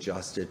might be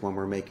adjusted when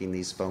we're making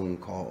these phone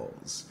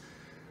calls.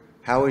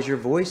 How is your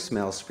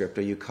voicemail script?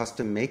 Are you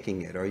custom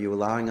making it? Are you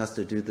allowing us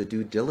to do the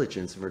due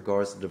diligence in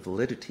regards to the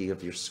validity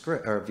of your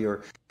script or of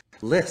your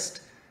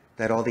list,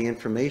 that all the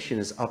information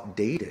is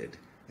updated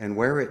and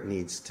where it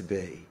needs to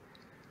be?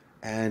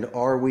 And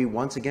are we,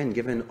 once again,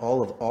 given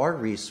all of our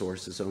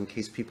resources so in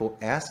case people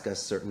ask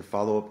us certain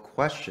follow-up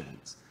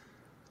questions?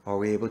 Are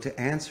we able to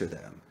answer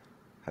them?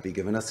 Have you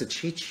given us a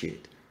cheat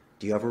sheet?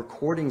 Do you have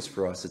recordings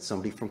for us at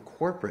somebody from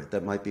corporate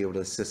that might be able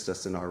to assist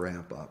us in our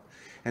ramp up?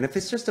 And if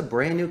it's just a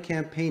brand new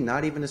campaign,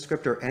 not even a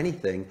script or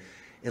anything,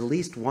 at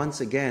least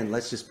once again,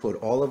 let's just put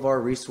all of our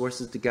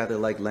resources together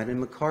like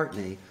Lennon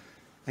McCartney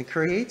and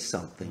create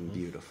something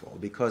beautiful.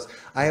 Because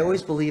I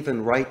always believe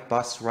in right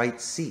bus,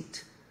 right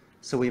seat.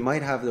 So we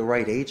might have the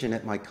right agent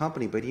at my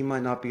company, but he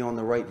might not be on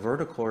the right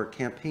vertical or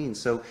campaign.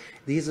 So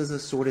these are the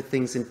sort of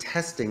things in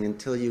testing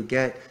until you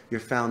get your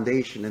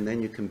foundation, and then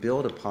you can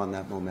build upon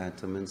that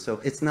momentum. And so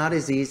it's not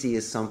as easy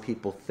as some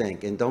people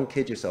think. And don't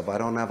kid yourself. I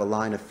don't have a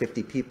line of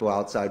 50 people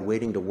outside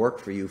waiting to work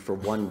for you for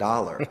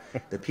 $1.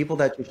 The people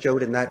that you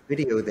showed in that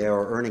video there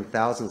are earning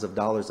thousands of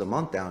dollars a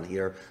month down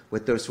here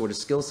with those sort of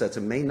skill sets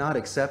and may not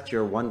accept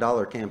your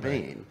 $1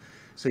 campaign. Right.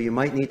 So you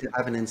might need to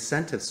have an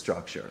incentive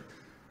structure.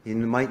 You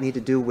might need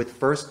to do with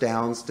first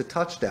downs to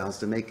touchdowns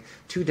to make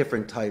two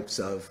different types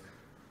of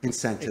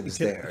incentives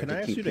there. Can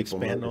I ask you to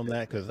expand on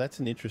that? Because that's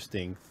an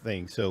interesting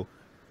thing. So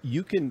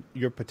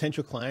your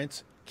potential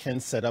clients can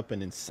set up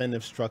an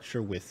incentive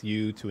structure with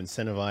you to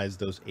incentivize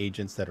those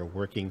agents that are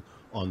working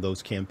on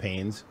those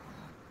campaigns?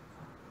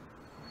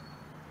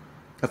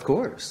 Of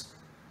course.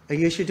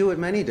 You should do it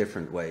many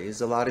different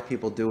ways. A lot of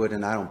people do it,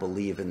 and I don't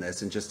believe in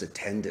this, and just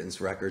attendance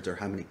records or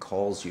how many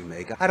calls you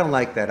make. I don't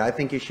like that. I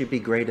think you should be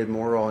graded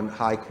more on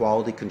high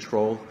quality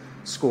control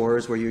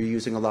scores where you're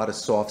using a lot of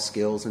soft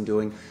skills and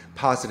doing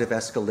positive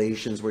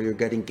escalations where you're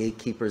getting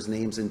gatekeepers'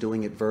 names and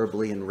doing it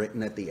verbally and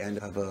written at the end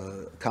of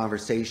a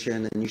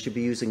conversation. And you should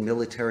be using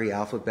military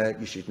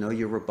alphabet. You should know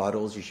your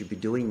rebuttals. You should be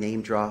doing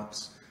name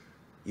drops,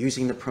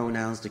 using the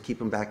pronouns to keep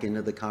them back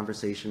into the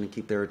conversation and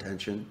keep their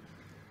attention.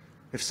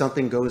 If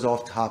something goes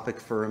off topic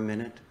for a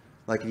minute,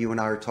 like you and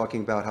I are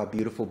talking about how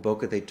beautiful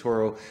Boca de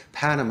Toro,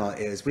 Panama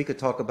is, we could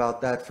talk about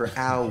that for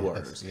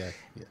hours. Yes.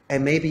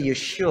 And maybe you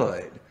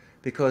should,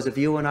 because if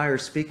you and I are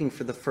speaking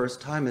for the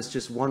first time, it's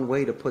just one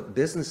way to put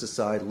business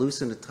aside,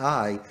 loosen a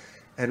tie,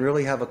 and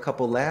really have a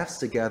couple laughs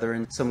together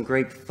and some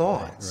great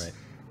thoughts. Right.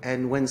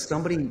 And when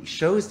somebody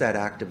shows that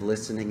active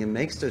listening and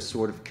makes those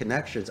sort of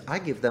connections, I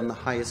give them the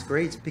highest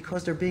grades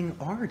because they're being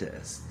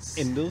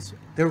artists.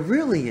 They're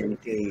really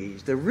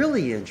engaged. They're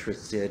really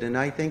interested. And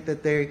I think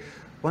that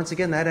once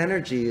again, that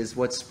energy is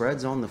what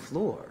spreads on the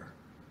floor.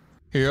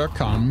 Here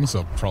comes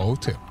a pro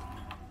tip.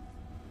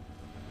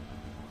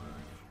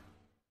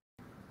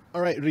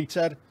 All right,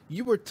 Richard,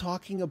 you were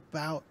talking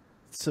about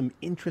some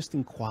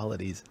interesting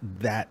qualities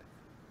that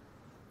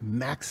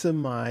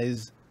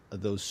maximize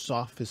those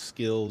softest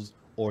skills,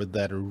 or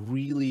that are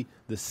really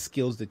the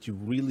skills that you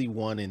really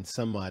want in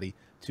somebody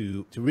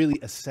to really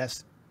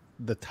assess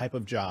the type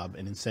of job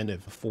and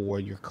incentive for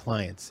your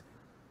clients.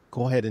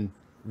 Go ahead and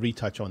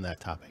retouch on that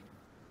topic.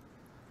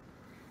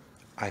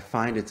 I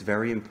find it's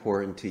very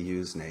important to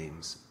use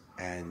names,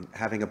 and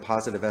having a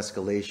positive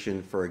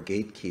escalation for a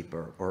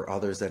gatekeeper or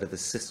others that have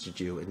assisted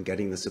you in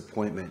getting this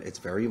appointment. It's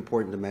very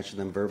important to mention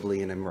them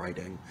verbally and in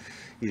writing.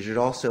 You should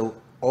also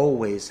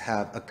always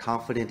have a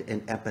confident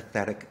and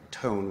empathetic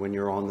tone when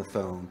you're on the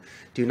phone.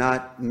 Do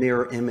not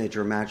mirror image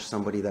or match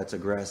somebody that's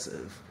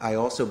aggressive. I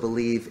also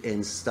believe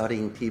in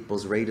studying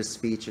people's rate of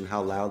speech and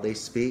how loud they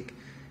speak,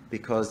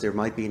 because there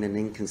might be an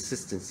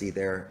inconsistency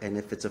there. And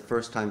if it's a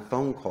first-time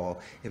phone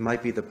call, it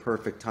might be the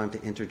perfect time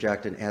to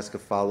interject and ask a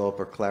follow-up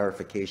or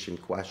clarification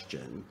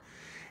question.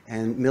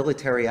 And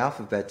military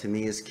alphabet to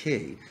me is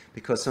key,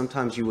 because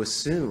sometimes you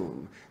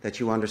assume that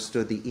you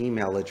understood the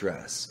email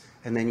address,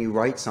 and then you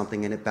write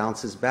something and it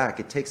bounces back.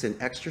 It takes an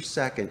extra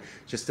second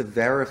just to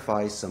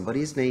verify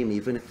somebody's name,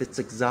 even if it's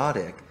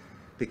exotic,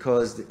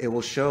 because it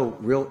will show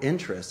real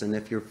interest. And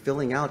if you're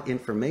filling out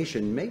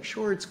information, make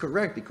sure it's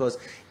correct, because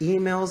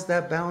emails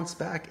that bounce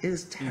back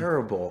is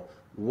terrible.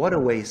 What a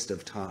waste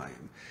of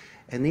time.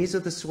 And these are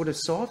the sort of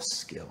soft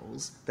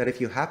skills that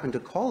if you happen to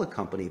call a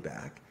company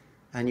back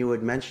and you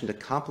had mentioned a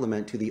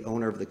compliment to the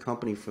owner of the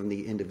company from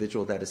the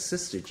individual that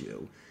assisted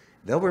you,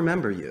 they'll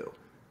remember you.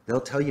 They'll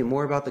tell you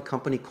more about the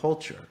company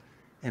culture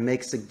and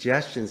make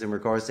suggestions in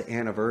regards to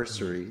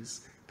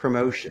anniversaries,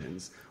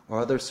 promotions, or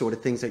other sort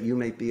of things that you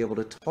may be able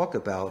to talk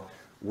about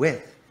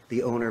with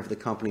the owner of the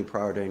company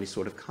prior to any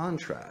sort of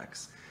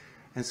contracts.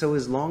 And so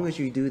as long as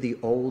you do the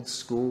old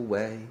school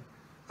way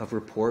of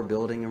rapport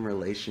building and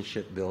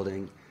relationship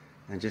building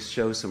and just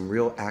show some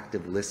real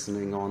active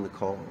listening on the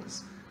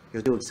calls,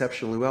 you'll do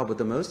exceptionally well. But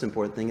the most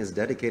important thing is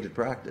dedicated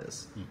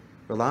practice.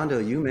 Rolando,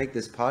 you make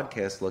this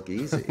podcast look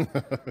easy.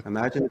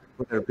 Imagine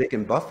if they're big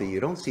and buffy. You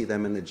don't see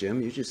them in the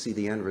gym. You just see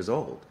the end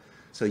result.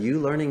 So you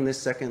learning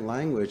this second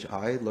language,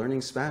 I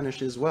learning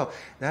Spanish as well.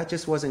 That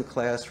just wasn't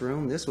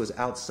classroom. This was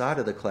outside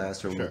of the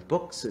classroom with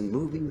books and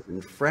movies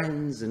and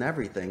friends and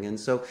everything. And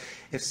so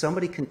if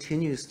somebody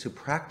continues to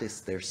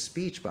practice their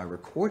speech by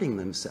recording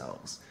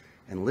themselves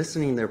and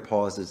listening their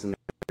pauses and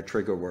their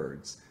trigger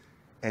words,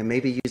 and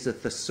maybe use a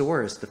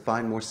thesaurus to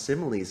find more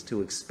similes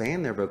to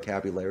expand their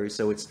vocabulary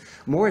so it's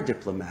more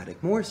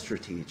diplomatic, more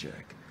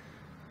strategic,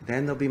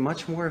 then they'll be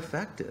much more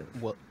effective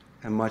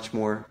and much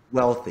more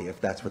wealthy if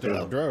that's what they're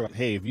looking for.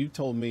 Hey, if you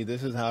told me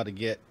this is how to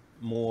get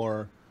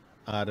more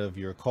out of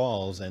your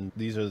calls, and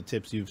these are the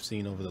tips you've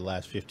seen over the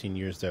last 15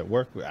 years that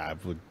work, I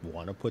would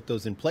want to put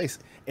those in place.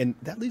 And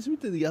that leads me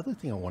to the other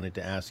thing I wanted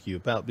to ask you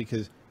about,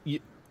 because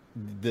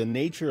the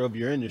nature of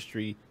your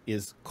industry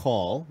is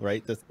call,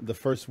 right? The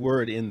first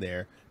word in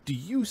there. Do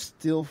you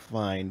still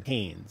find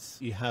pains?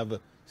 You have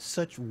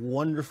such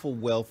wonderful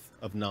wealth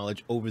of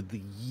knowledge over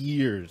the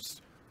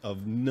years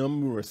of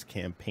numerous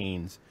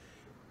campaigns.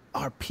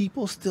 Are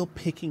people still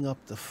picking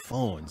up the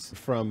phones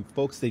from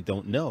folks they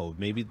don't know?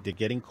 Maybe they're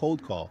getting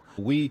cold call.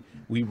 We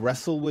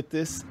wrestle with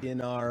this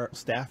in our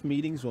staff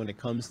meetings when it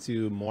comes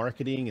to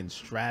marketing and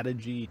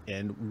strategy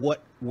and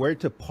where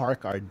to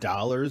park our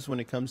dollars when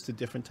it comes to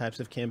different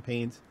types of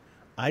campaigns.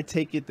 I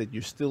take it that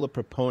you're still a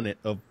proponent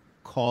of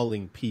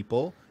calling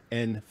people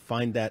and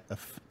find that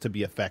to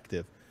be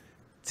effective.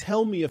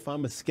 Tell me if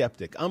I'm a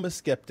skeptic. I'm a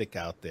skeptic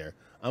out there.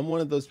 I'm one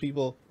of those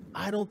people.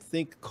 I don't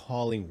think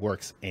calling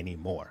works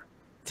anymore.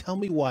 Tell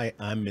me why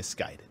I'm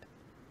misguided.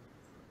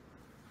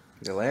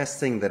 The last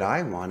thing that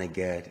I want to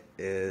get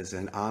is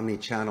an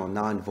omni-channel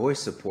non-voice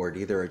support,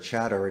 either a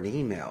chat or an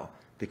email,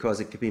 because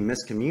it could be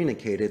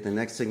miscommunicated. The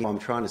next thing you know, I'm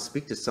trying to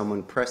speak to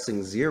someone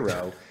pressing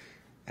 0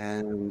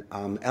 and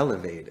I'm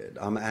elevated,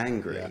 I'm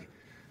angry. Yeah.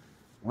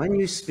 When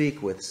you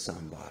speak with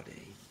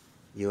somebody,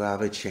 you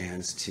have a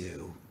chance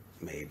to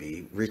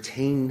maybe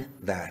retain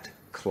that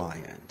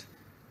client.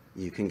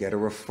 You can get a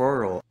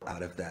referral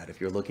out of that if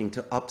you're looking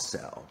to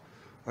upsell.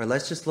 Or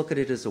let's just look at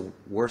it as a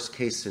worst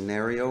case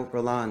scenario,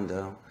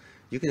 Rolando.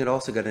 You can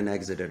also get an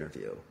exit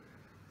interview.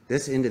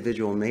 This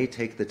individual may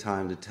take the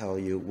time to tell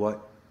you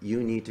what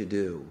you need to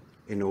do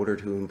in order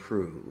to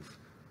improve,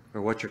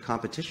 or what your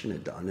competition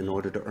had done in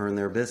order to earn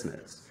their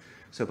business.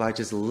 So by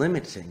just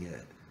limiting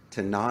it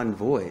to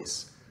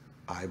non-voice,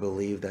 I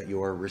believe that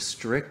you are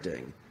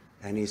restricting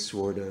any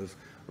sort of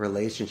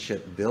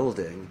relationship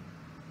building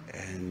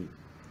and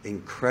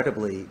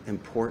incredibly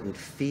important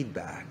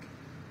feedback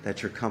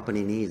that your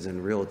company needs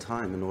in real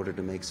time in order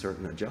to make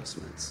certain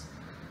adjustments.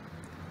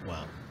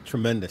 Wow,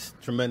 tremendous,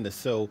 tremendous.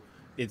 So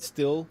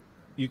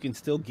you can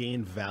still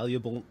gain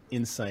valuable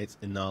insights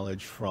and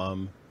knowledge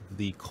from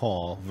the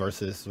call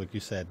versus, like you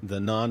said, the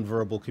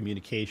nonverbal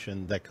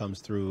communication that comes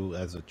through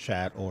as a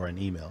chat or an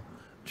email.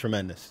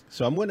 Tremendous.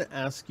 So I'm going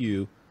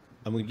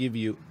to give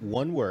you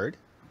one word,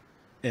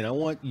 and I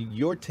want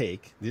your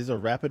take. These are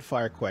rapid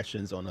fire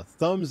questions on a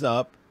thumbs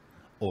up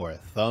or a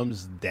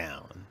thumbs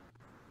down.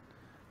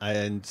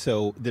 And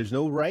so there's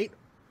no right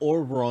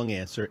or wrong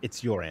answer.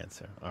 It's your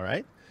answer. All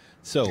right.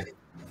 So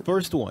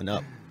first one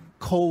up,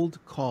 cold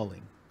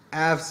calling.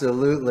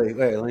 Absolutely.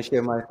 Wait, let me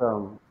share my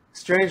thumb.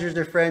 Strangers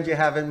or friends you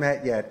haven't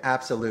met yet.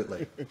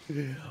 Absolutely.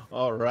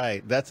 All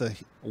right. That's a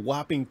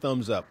whopping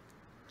thumbs up.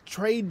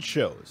 Trade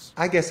shows.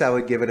 I guess I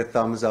would give it a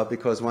thumbs up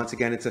because once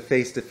again, it's a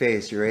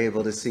face-to-face. You're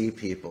able to see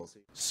people.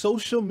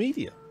 Social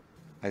media.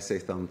 I say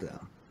thumbs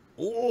down.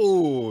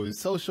 Oh,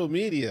 social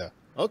media.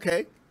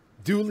 Okay.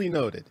 Duly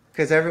noted.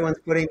 Because everyone's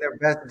putting their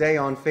best day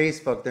on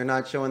Facebook. They're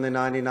not showing the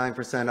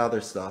 99% other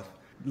stuff.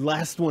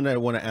 Last one I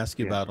want to ask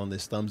you about on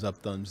this thumbs up,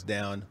 thumbs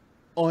down.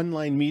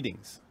 Online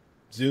meetings.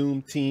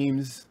 Zoom,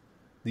 Teams,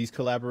 these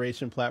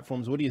collaboration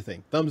platforms. What do you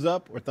think? Thumbs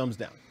up or thumbs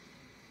down?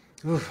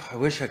 Oof, I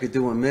wish I could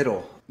do a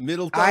middle.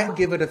 Middle thumb? I'd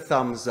give it a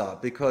thumbs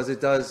up because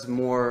it does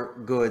more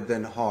good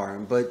than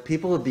harm. But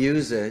people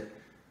abuse it.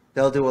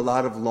 They'll do a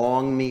lot of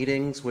long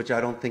meetings, which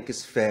I don't think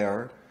is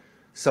fair.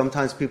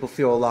 Sometimes people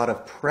feel a lot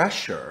of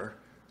pressure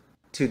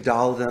to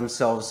doll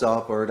themselves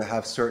up or to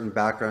have certain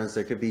backgrounds.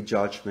 There could be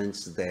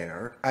judgments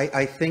there.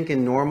 I think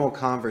in normal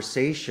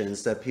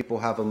conversations that people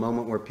have a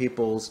moment where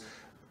people's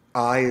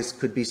eyes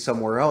could be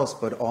somewhere else,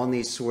 but on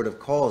these sort of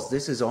calls,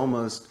 this is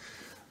almost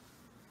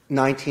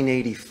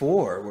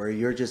 1984, where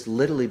you're just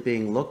literally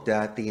being looked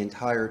at the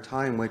entire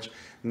time, which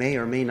may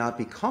or may not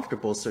be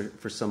comfortable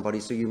for somebody.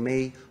 So you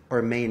may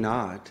or may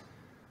not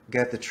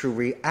get the true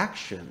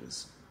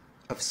reactions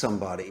of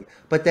somebody.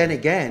 But then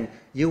again,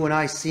 you and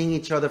I seeing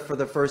each other for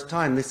the first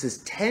time, this is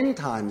 10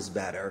 times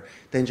better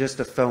than just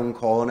a phone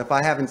call. And if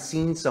I haven't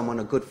seen someone,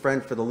 a good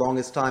friend, for the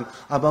longest time,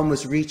 I'm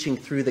almost reaching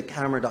through the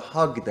camera to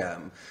hug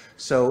them.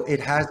 So it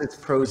has its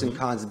pros and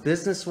cons.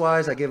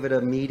 Business-wise, I give it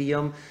a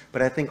medium,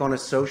 but I think on a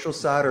social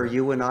side, or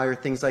you and I, or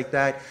things like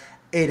that,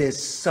 it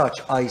is such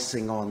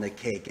icing on the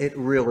cake. It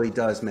really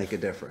does make a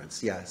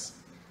difference. Yes.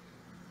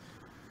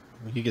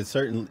 You could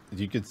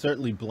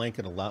certainly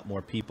blanket a lot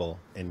more people.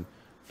 And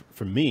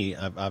for me,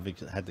 I've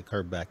had to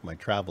curb back my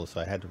travel,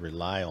 so I had to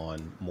rely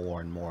on more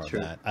and more of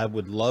that. I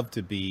would love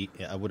to be,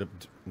 I would have,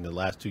 in the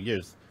last 2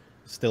 years,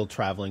 still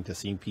traveling to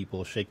seeing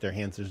people, shake their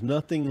hands. There's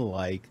nothing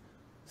like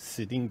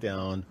sitting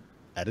down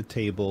at a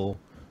table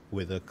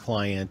with a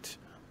client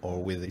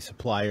or with a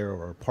supplier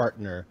or a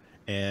partner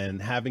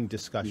and having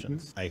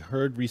discussions. I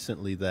heard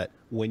recently that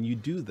when you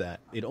do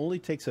that, it only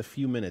takes a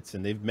few minutes,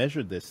 and they've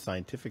measured this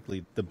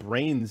scientifically. The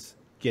brains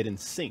get in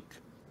sync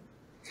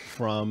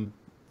from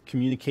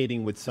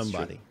communicating with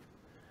somebody.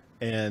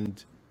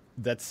 And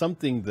that's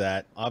something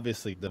that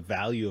obviously the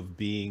value of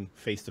being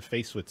face to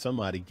face with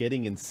somebody,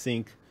 getting in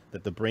sync,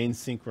 that the brains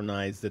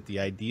synchronize, that the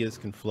ideas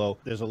can flow.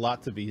 There's a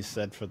lot to be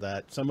said for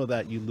that. Some of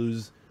that you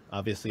lose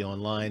obviously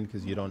online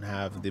because you don't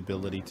have the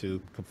ability to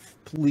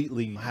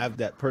completely have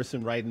that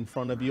person right in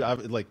front of you.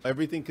 Like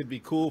everything could be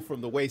cool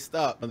from the waist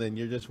up, and then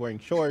you're just wearing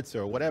shorts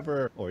or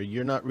whatever, or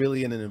you're not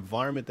really in an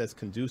environment that's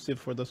conducive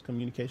for those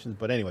communications.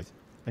 But anyways,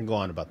 I can go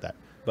on about that.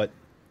 But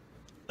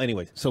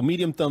anyways, so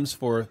medium thumbs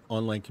for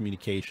online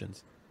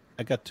communications.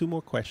 I got two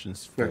more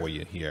questions for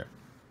you here.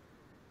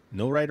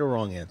 No right or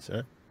wrong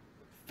answer.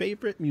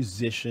 Favorite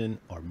musician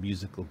or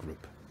musical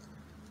group?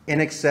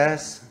 In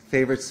Excess,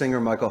 favorite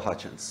singer, Michael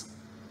Hutchins.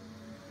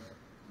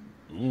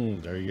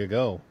 There you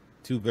go.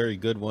 Two very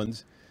good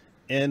ones.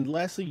 And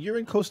lastly, you're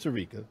in Costa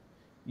Rica.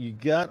 You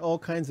got all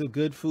kinds of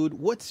good food.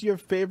 What's your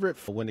favorite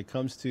when it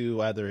comes to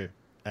either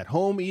at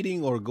home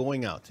eating or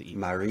going out to eat?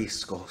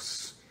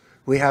 Mariscos.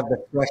 We have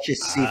the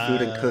freshest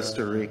seafood in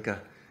Costa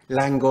Rica.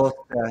 Langosta,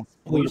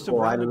 Well, you're pulpo, I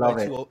surrounded love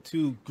by it.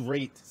 two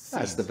great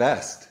That's seas. the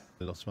best.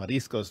 Los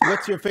mariscos.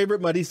 What's your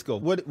favorite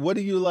marisco? What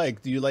do you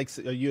like? Are you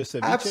a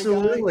ceviche guy?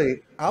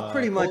 Absolutely. I'll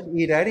pretty much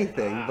eat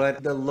anything,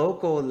 but the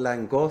local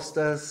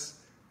langostas,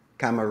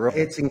 camarón,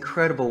 it's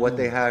incredible what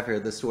they have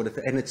here, the sort of,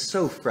 and it's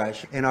so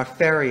fresh. And our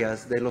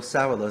ferias de los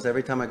sábados,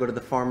 every time I go to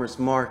the farmer's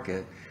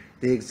market,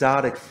 the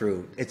exotic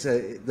fruit, its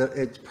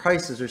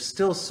prices are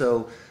still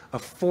so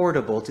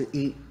affordable to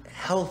eat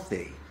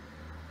healthy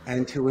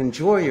and to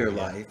enjoy your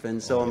life.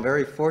 And so I'm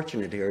very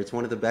fortunate here. It's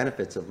one of the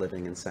benefits of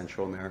living in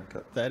Central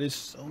America. That is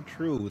so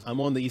true.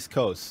 I'm on the East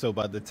Coast, so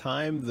by the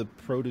time the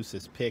produce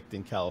is picked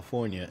in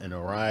California and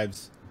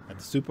arrives at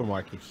the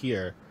supermarket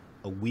here,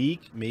 a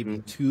week,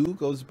 maybe two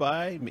goes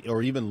by,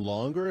 or even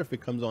longer if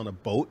it comes on a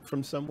boat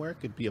from somewhere.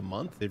 It could be a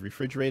month. They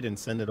refrigerate and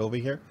send it over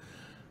here.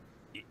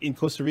 In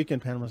Costa Rica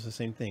and Panama, it's the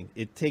same thing.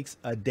 It takes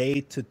a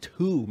day to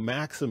two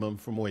maximum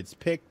from where it's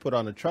picked, put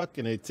on a truck,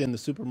 and it's in the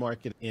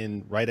supermarket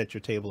right at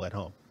your table at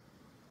home.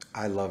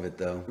 I love it,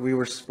 though. We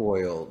were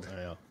spoiled, I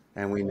know.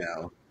 and we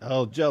know.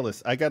 Oh,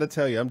 jealous. I got to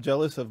tell you, I'm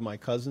jealous of my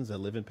cousins that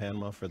live in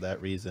Panama for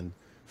that reason.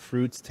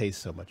 Fruits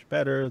taste so much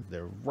better.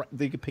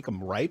 They could pick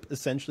them ripe,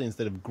 essentially,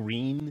 instead of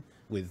green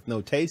with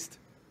no taste.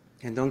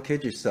 And don't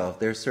kid yourself.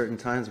 There's certain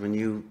times when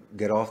you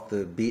get off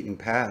the beaten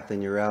path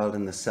and you're out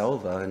in the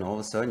selva, and all of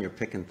a sudden you're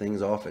picking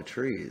things off of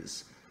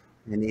trees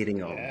and eating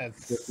them,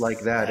 just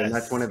like that. And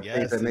that's one of the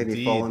things that made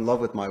me fall in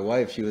love with my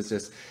wife. She was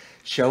just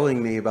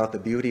showing me about the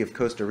beauty of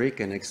Costa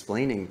Rica and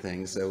explaining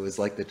things. So it was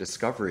like the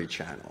Discovery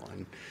Channel,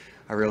 and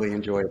I really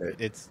enjoyed it.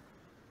 It's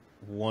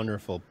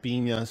wonderful.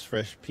 Piñas,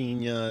 fresh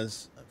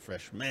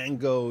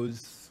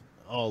mangoes,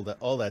 all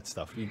that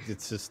stuff.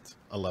 It's just,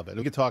 I love it.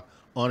 We could talk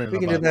on and on.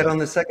 We can do that on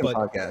the second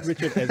podcast.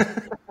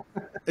 Richard,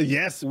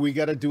 yes, we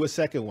got to do a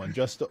second one,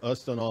 just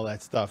us on all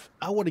that stuff.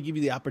 I want to give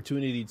you the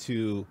opportunity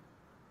to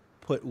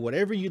put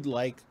whatever you'd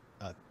like,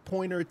 a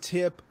pointer,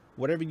 tip,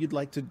 whatever you'd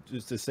like to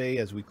say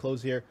as we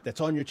close here,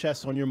 that's on your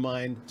chest, on your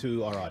mind,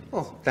 to our audience.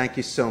 Well, thank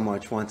you so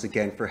much once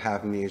again for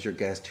having me as your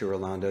guest here,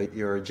 Orlando.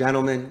 You're a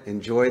gentleman.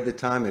 Enjoyed the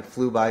time. It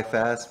flew by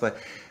fast. But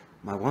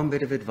my one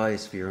bit of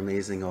advice for your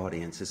amazing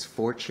audience is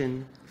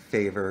fortune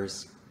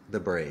favors the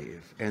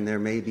brave. And there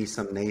may be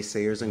some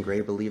naysayers and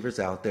gray believers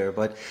out there,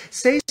 but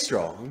stay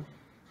strong,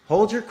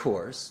 hold your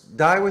course,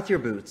 die with your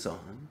boots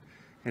on.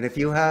 And if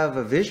you have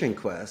a vision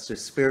quest, a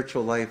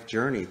spiritual life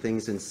journey,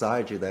 things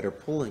inside you that are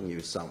pulling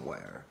you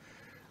somewhere,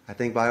 I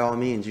think by all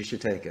means you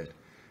should take it.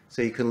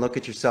 So you can look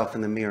at yourself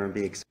in the mirror and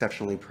be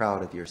exceptionally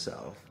proud of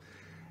yourself.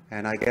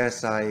 And I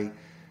guess I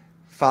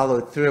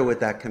followed through with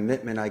that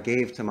commitment I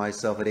gave to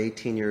myself at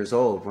 18 years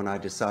old when I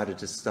decided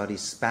to study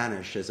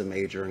Spanish as a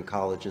major in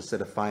college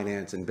instead of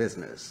finance and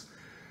business.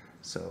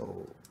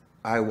 So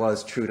I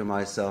was true to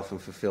myself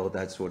and fulfilled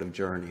that sort of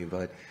journey.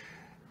 But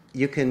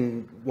you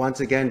can, once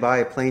again, buy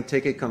a plane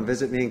ticket, come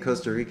visit me in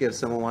Costa Rica if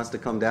someone wants to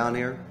come down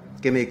here.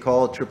 Give me a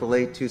call,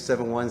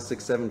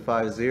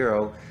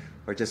 888-271-6750,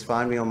 or just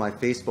find me on my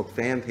Facebook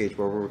fan page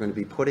where we're going to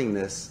be putting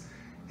this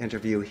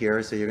interview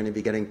here. So you're going to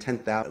be getting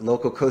 10,000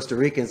 local Costa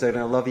Ricans that are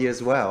going to love you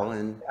as well.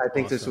 And I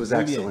think this was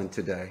excellent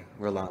today,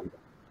 Rolando.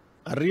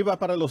 Arriba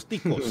para los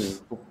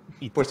ticos.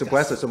 Por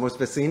supuesto, somos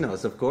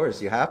vecinos, of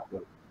course, you have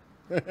to.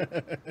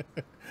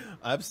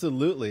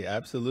 Absolutely,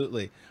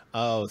 absolutely.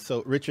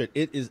 So Richard,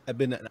 it has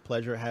been a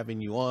pleasure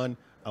having you on.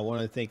 I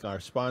want to thank our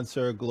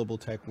sponsor, Global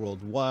Tech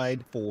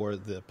Worldwide, for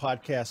the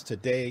podcast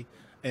today.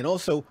 And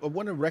also, I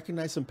want to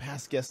recognize some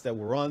past guests that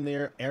were on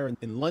there. Aaron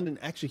in London,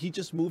 actually, he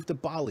just moved to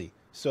Bali.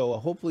 So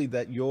hopefully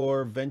that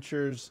your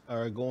ventures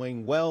are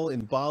going well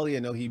in Bali.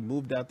 I know he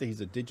moved out there. He's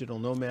a digital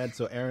nomad.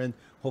 So Aaron,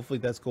 hopefully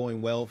that's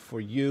going well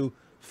for you.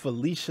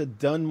 Felicia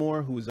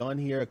Dunmore, who was on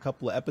here a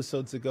couple of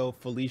episodes ago.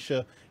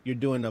 Felicia, you're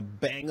doing a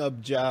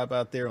bang-up job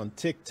out there on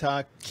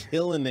TikTok,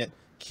 killing it.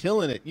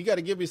 Killing it. You got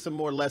to give me some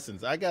more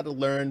lessons. I got to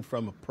learn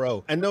from a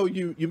pro. I know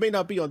you may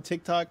not be on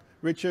TikTok,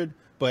 Richard,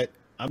 but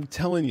I'm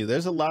telling you,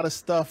 there's a lot of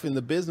stuff in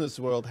the business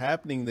world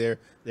happening there.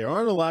 There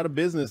aren't a lot of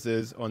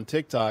businesses on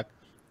TikTok,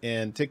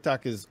 and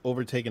TikTok is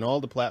overtaking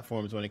all the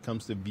platforms when it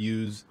comes to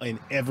views in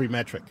every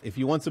metric. If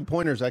you want some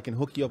pointers, I can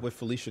hook you up with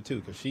Felicia too,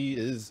 because she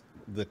is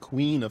the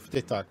queen of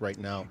TikTok right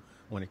now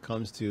when it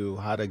comes to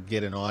how to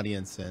get an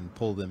audience and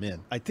pull them in.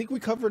 I think we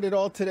covered it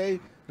all today,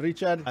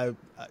 Richard.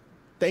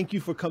 Thank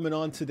you for coming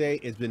on today.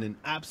 It's been an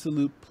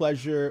absolute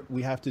pleasure.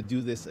 We have to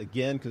do this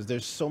again because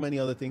there's so many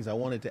other things I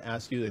wanted to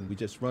ask you, and we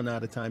just run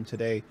out of time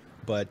today.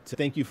 But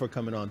thank you for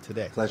coming on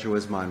today. Pleasure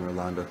was mine,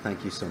 Rolando.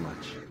 Thank you so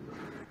much.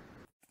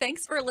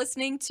 Thanks for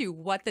listening to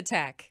What the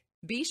Tech.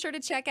 Be sure to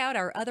check out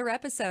our other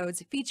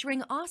episodes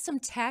featuring awesome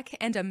tech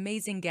and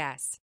amazing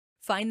guests.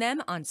 Find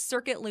them on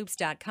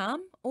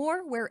circuitloops.com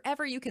or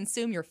wherever you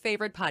consume your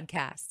favorite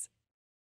podcasts.